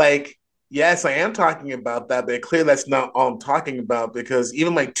 Like, yes, I am talking about that, but clearly that's not all I'm talking about because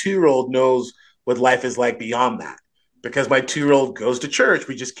even my 2 year old knows what life is like beyond that. Because my 2 year old goes to church.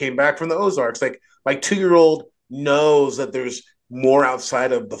 We just came back from the Ozarks. Like, my 2 year old knows that there's more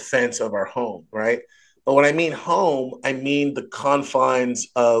outside of the fence of our home, right? But when I mean home, I mean the confines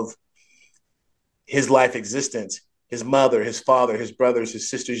of his life existence, his mother, his father, his brothers, his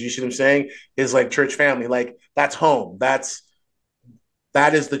sisters. You see what I'm saying? His like church family. Like, that's home.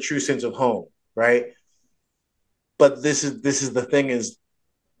 That is the true sense of home, right? But this is the thing is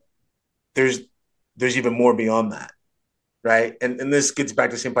there's there's even more beyond that, right? And this gets back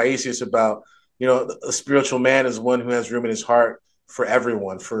to St. Paisius about a spiritual man is one who has room in his heart for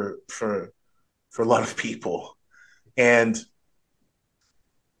everyone, for a lot of people, and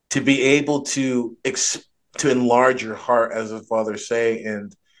to be able to enlarge your heart, as the fathers say,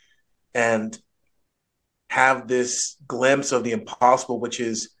 and have this glimpse of the impossible, which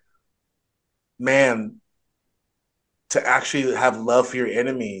is man to actually have love for your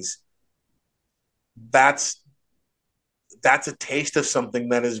enemies. That's that's a taste of something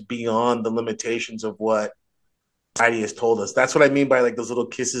that is beyond the limitations of what society has told us. That's what I mean by like those little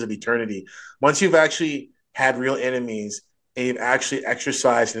kisses of eternity. Once you've actually had real enemies and you've actually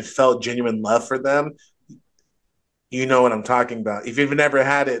exercised and felt genuine love for them, you know what I'm talking about. If you've never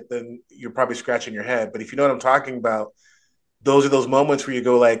had it, then you're probably scratching your head. But if you know what I'm talking about, those are those moments where you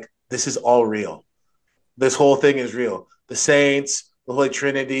go like, this is all real. This whole thing is real. The saints, the Holy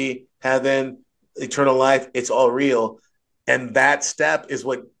Trinity, heaven, eternal life, it's all real. And that step is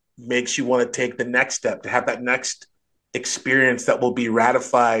what makes you want to take the next step, to have that next experience that will be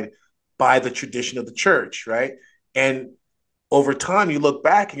ratified by the tradition of the church, right? And over time, you look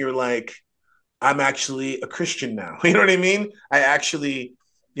back and you're like, I'm actually a Christian now. You know what I mean? I actually,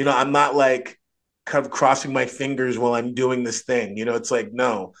 I'm not like kind of crossing my fingers while I'm doing this thing. It's like,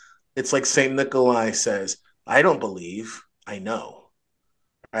 no, it's like St. Nikolai says, I don't believe, I know,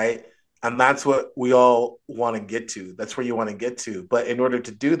 right? And that's what we all want to get to. That's where you want to get to. But in order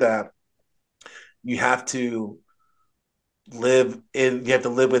to do that, you have to you have to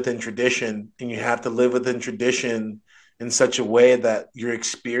live within tradition, and you have to live within tradition in such a way that your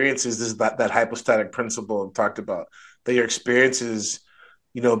experiences is that hypostatic principle I've talked about, that your experiences,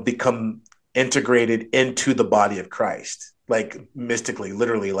 become integrated into the body of Christ, like mystically,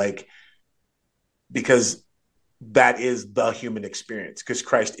 literally, like because that is the human experience, because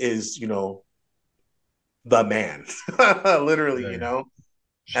Christ is, the man, literally, Sure.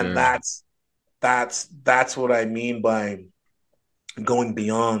 and Sure. that's what I mean by going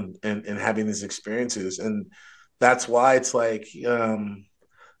beyond and having these experiences. And that's why it's like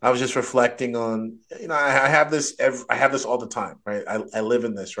I was just reflecting on, I have this I have this all the time, right? I live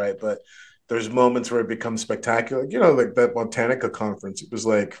in this, right? But there's moments where it becomes spectacular, like that Botanica conference. It was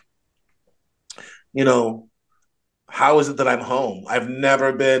like, you know how is it that I'm home? I've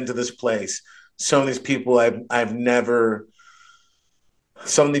never been to this place. Some of these people I've never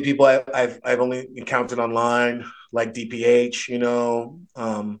some of the people I've only encountered online, like DPH,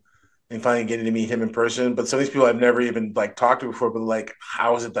 and finally getting to meet him in person. But some of these people I've never even like talked to before. But like,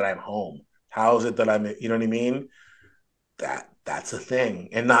 how is it that I'm home? How is it that you know what I mean? That's a thing,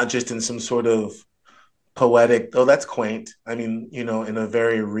 and not just in some sort of poetic. Oh, that's quaint. I mean, in a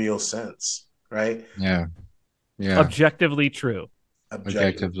very real sense, right? Yeah. Yeah. Objectively true. Objectively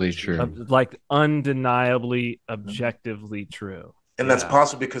Objectively true. true. Like undeniably objectively true. And that's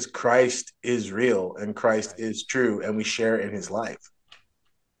possible because Christ is real and Christ is true, and we share in his life.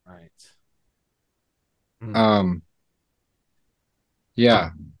 Right. Yeah.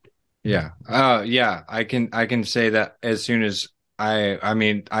 I can say that as soon as I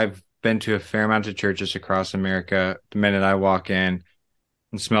mean, I've been to a fair amount of churches across America. The minute I walk in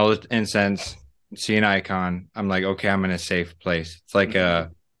and smell the incense, see an icon, I'm like, okay, I'm in a safe place. It's like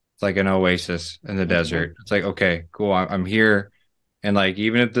it's like an oasis in the desert. It's like, okay, cool, I'm here. And like,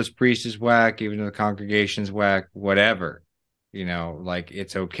 even if this priest is whack, even if the congregation's whack, whatever, like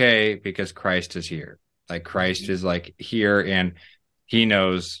it's okay because Christ is here. Like Christ is like here and he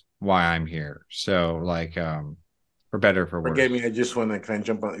knows why I'm here. So like, for better or for worse. Forgive me, I just want to kind of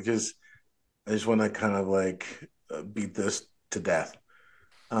jump on because I just want to kind of like beat this to death.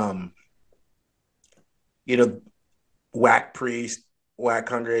 Whack priest, whack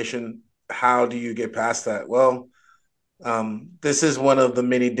congregation. How do you get past that? Well, this is one of the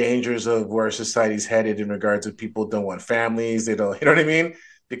many dangers of where society's headed in regards to people don't want families. They don't, you know what I mean?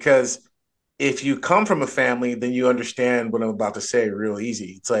 Because if you come from a family, then you understand what I'm about to say real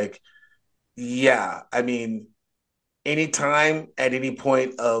easy. It's like, yeah, I mean, anytime at any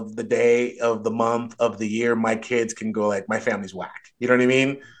point of the day, of the month, of the year, my kids can go like, my family's whack. You know what I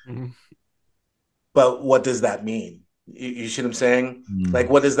mean? Mm-hmm. But what does that mean? You see what I'm saying? Like,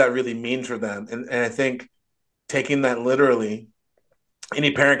 what does that really mean for them? And I think taking that literally,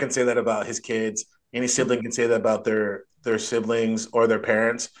 any parent can say that about his kids. Any sibling can say that about their siblings or their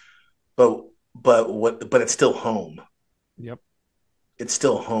parents. But it's still home. Yep. It's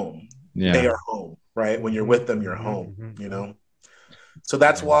still home. Yeah. They are home, right? When you're with them, you're home, So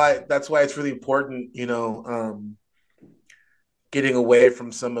that's why it's really important, getting away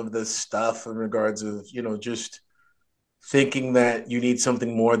from some of this stuff in regards of, just thinking that you need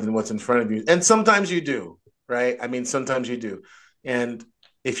something more than what's in front of you. And sometimes you do, right? I mean, sometimes you do. And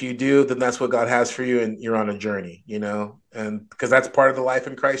if you do, then that's what God has for you and you're on a journey, and because that's part of the life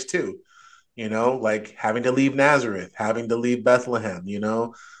in Christ too, like having to leave Nazareth, having to leave Bethlehem,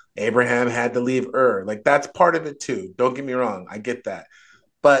 Abraham had to leave Ur. Like that's part of it too. Don't get me wrong. I get that.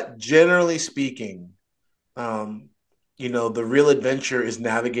 But generally speaking, the real adventure is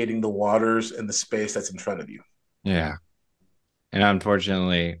navigating the waters and the space that's in front of you. Yeah. And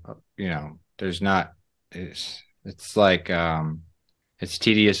unfortunately, there's not, it's like, it's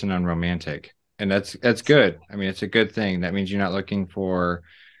tedious and unromantic. And that's good. I mean, it's a good thing. That means you're not looking for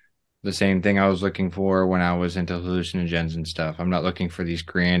the same thing I was looking for when I was into hallucinogens and stuff. I'm not looking for these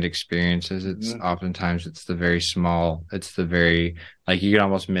grand experiences. It's oftentimes it's the very small, it's the very, like you can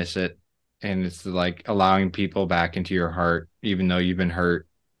almost miss it. And it's like allowing people back into your heart, even though you've been hurt,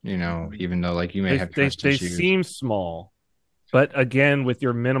 even though like you may have trust issues. They seem small, but again, with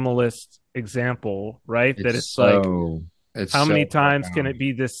your minimalist example, right? It's how many times can it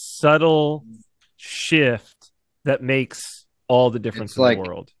be this subtle shift that makes all the difference in the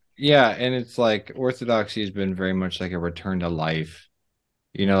world? Yeah, and it's like Orthodoxy has been very much like a return to life.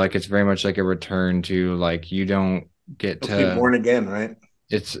 Like it's very much like a return to like you don't get to be born again, right?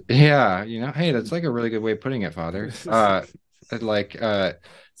 It's hey, that's like a really good way of putting it, Father. Somebody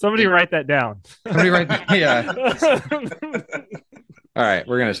write that down. Somebody write that, yeah. All right,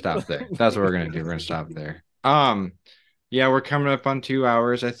 we're gonna stop there. That's what we're gonna do. We're gonna stop there. Yeah, we're coming up on 2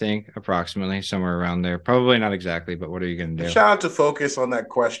 hours, I think, approximately, somewhere around there. Probably not exactly, but what are you going to do? Shout out to Focus on that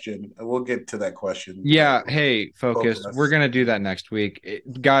question. We'll get to that question. Yeah, hey, Focus. We're going to do that next week,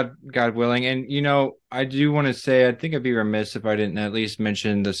 God willing. And, I do want to say, I think I'd be remiss if I didn't at least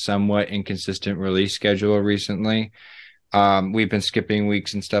mention the somewhat inconsistent release schedule recently. We've been skipping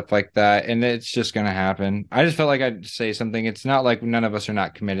weeks and stuff like that, and it's just going to happen. I just felt like I'd say something. It's not like none of us are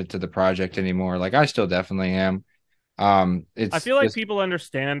not committed to the project anymore. Like, I still definitely am. I feel like people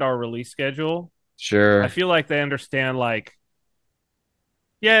understand our release schedule. Sure. I feel like they understand like,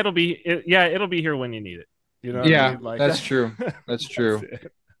 it'll be here when you need it. What I mean? Like, that's true. That's true.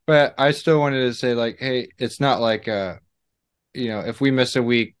 But I still wanted to say like, hey, it's not like if we miss a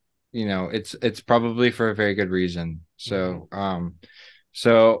week, it's probably for a very good reason. So,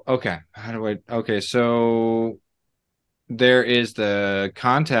 okay. So there is the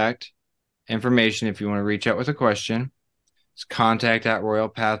contact information if you want to reach out with a question. It's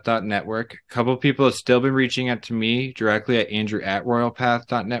contact@royalpath.network. A couple of people have still been reaching out to me directly at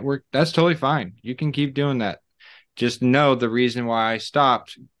andrew@royalpath.network. That's totally fine. You can keep doing that. Just know the reason why I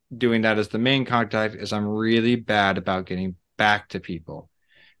stopped doing that as the main contact is I'm really bad about getting back to people.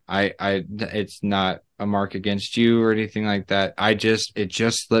 It's not a mark against you or anything like that. It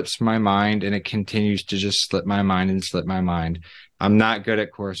just slips my mind, and it continues to just slip my mind and slip my mind. I'm not good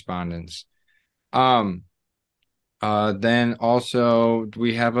at correspondence. Then also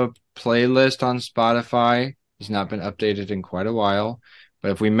we have a playlist on Spotify. It's not been updated in quite a while.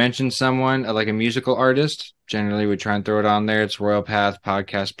 But if we mention someone like a musical artist, generally we try and throw it on there. It's Royal Path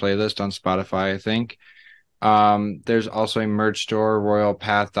Podcast Playlist on Spotify, I think. There's also a merch store,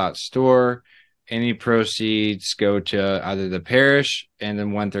 royalpath.store. Any proceeds go to either the parish, and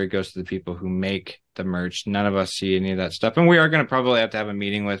then 1/3 goes to the people who make the merch. None of us see any of that stuff. And we are going to probably have to have a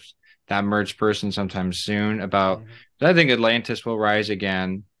meeting with that merch person sometime soon about, I think Atlantis will rise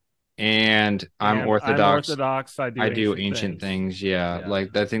again. And I'm And I'm Orthodox. Orthodox. I do ancient things. Yeah.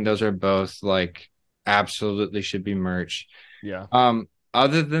 Like I think those are both like absolutely should be merch. Yeah.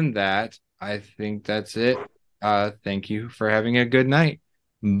 Other than that, I think that's it. Thank you for having a good night.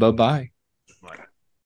 Bye-bye.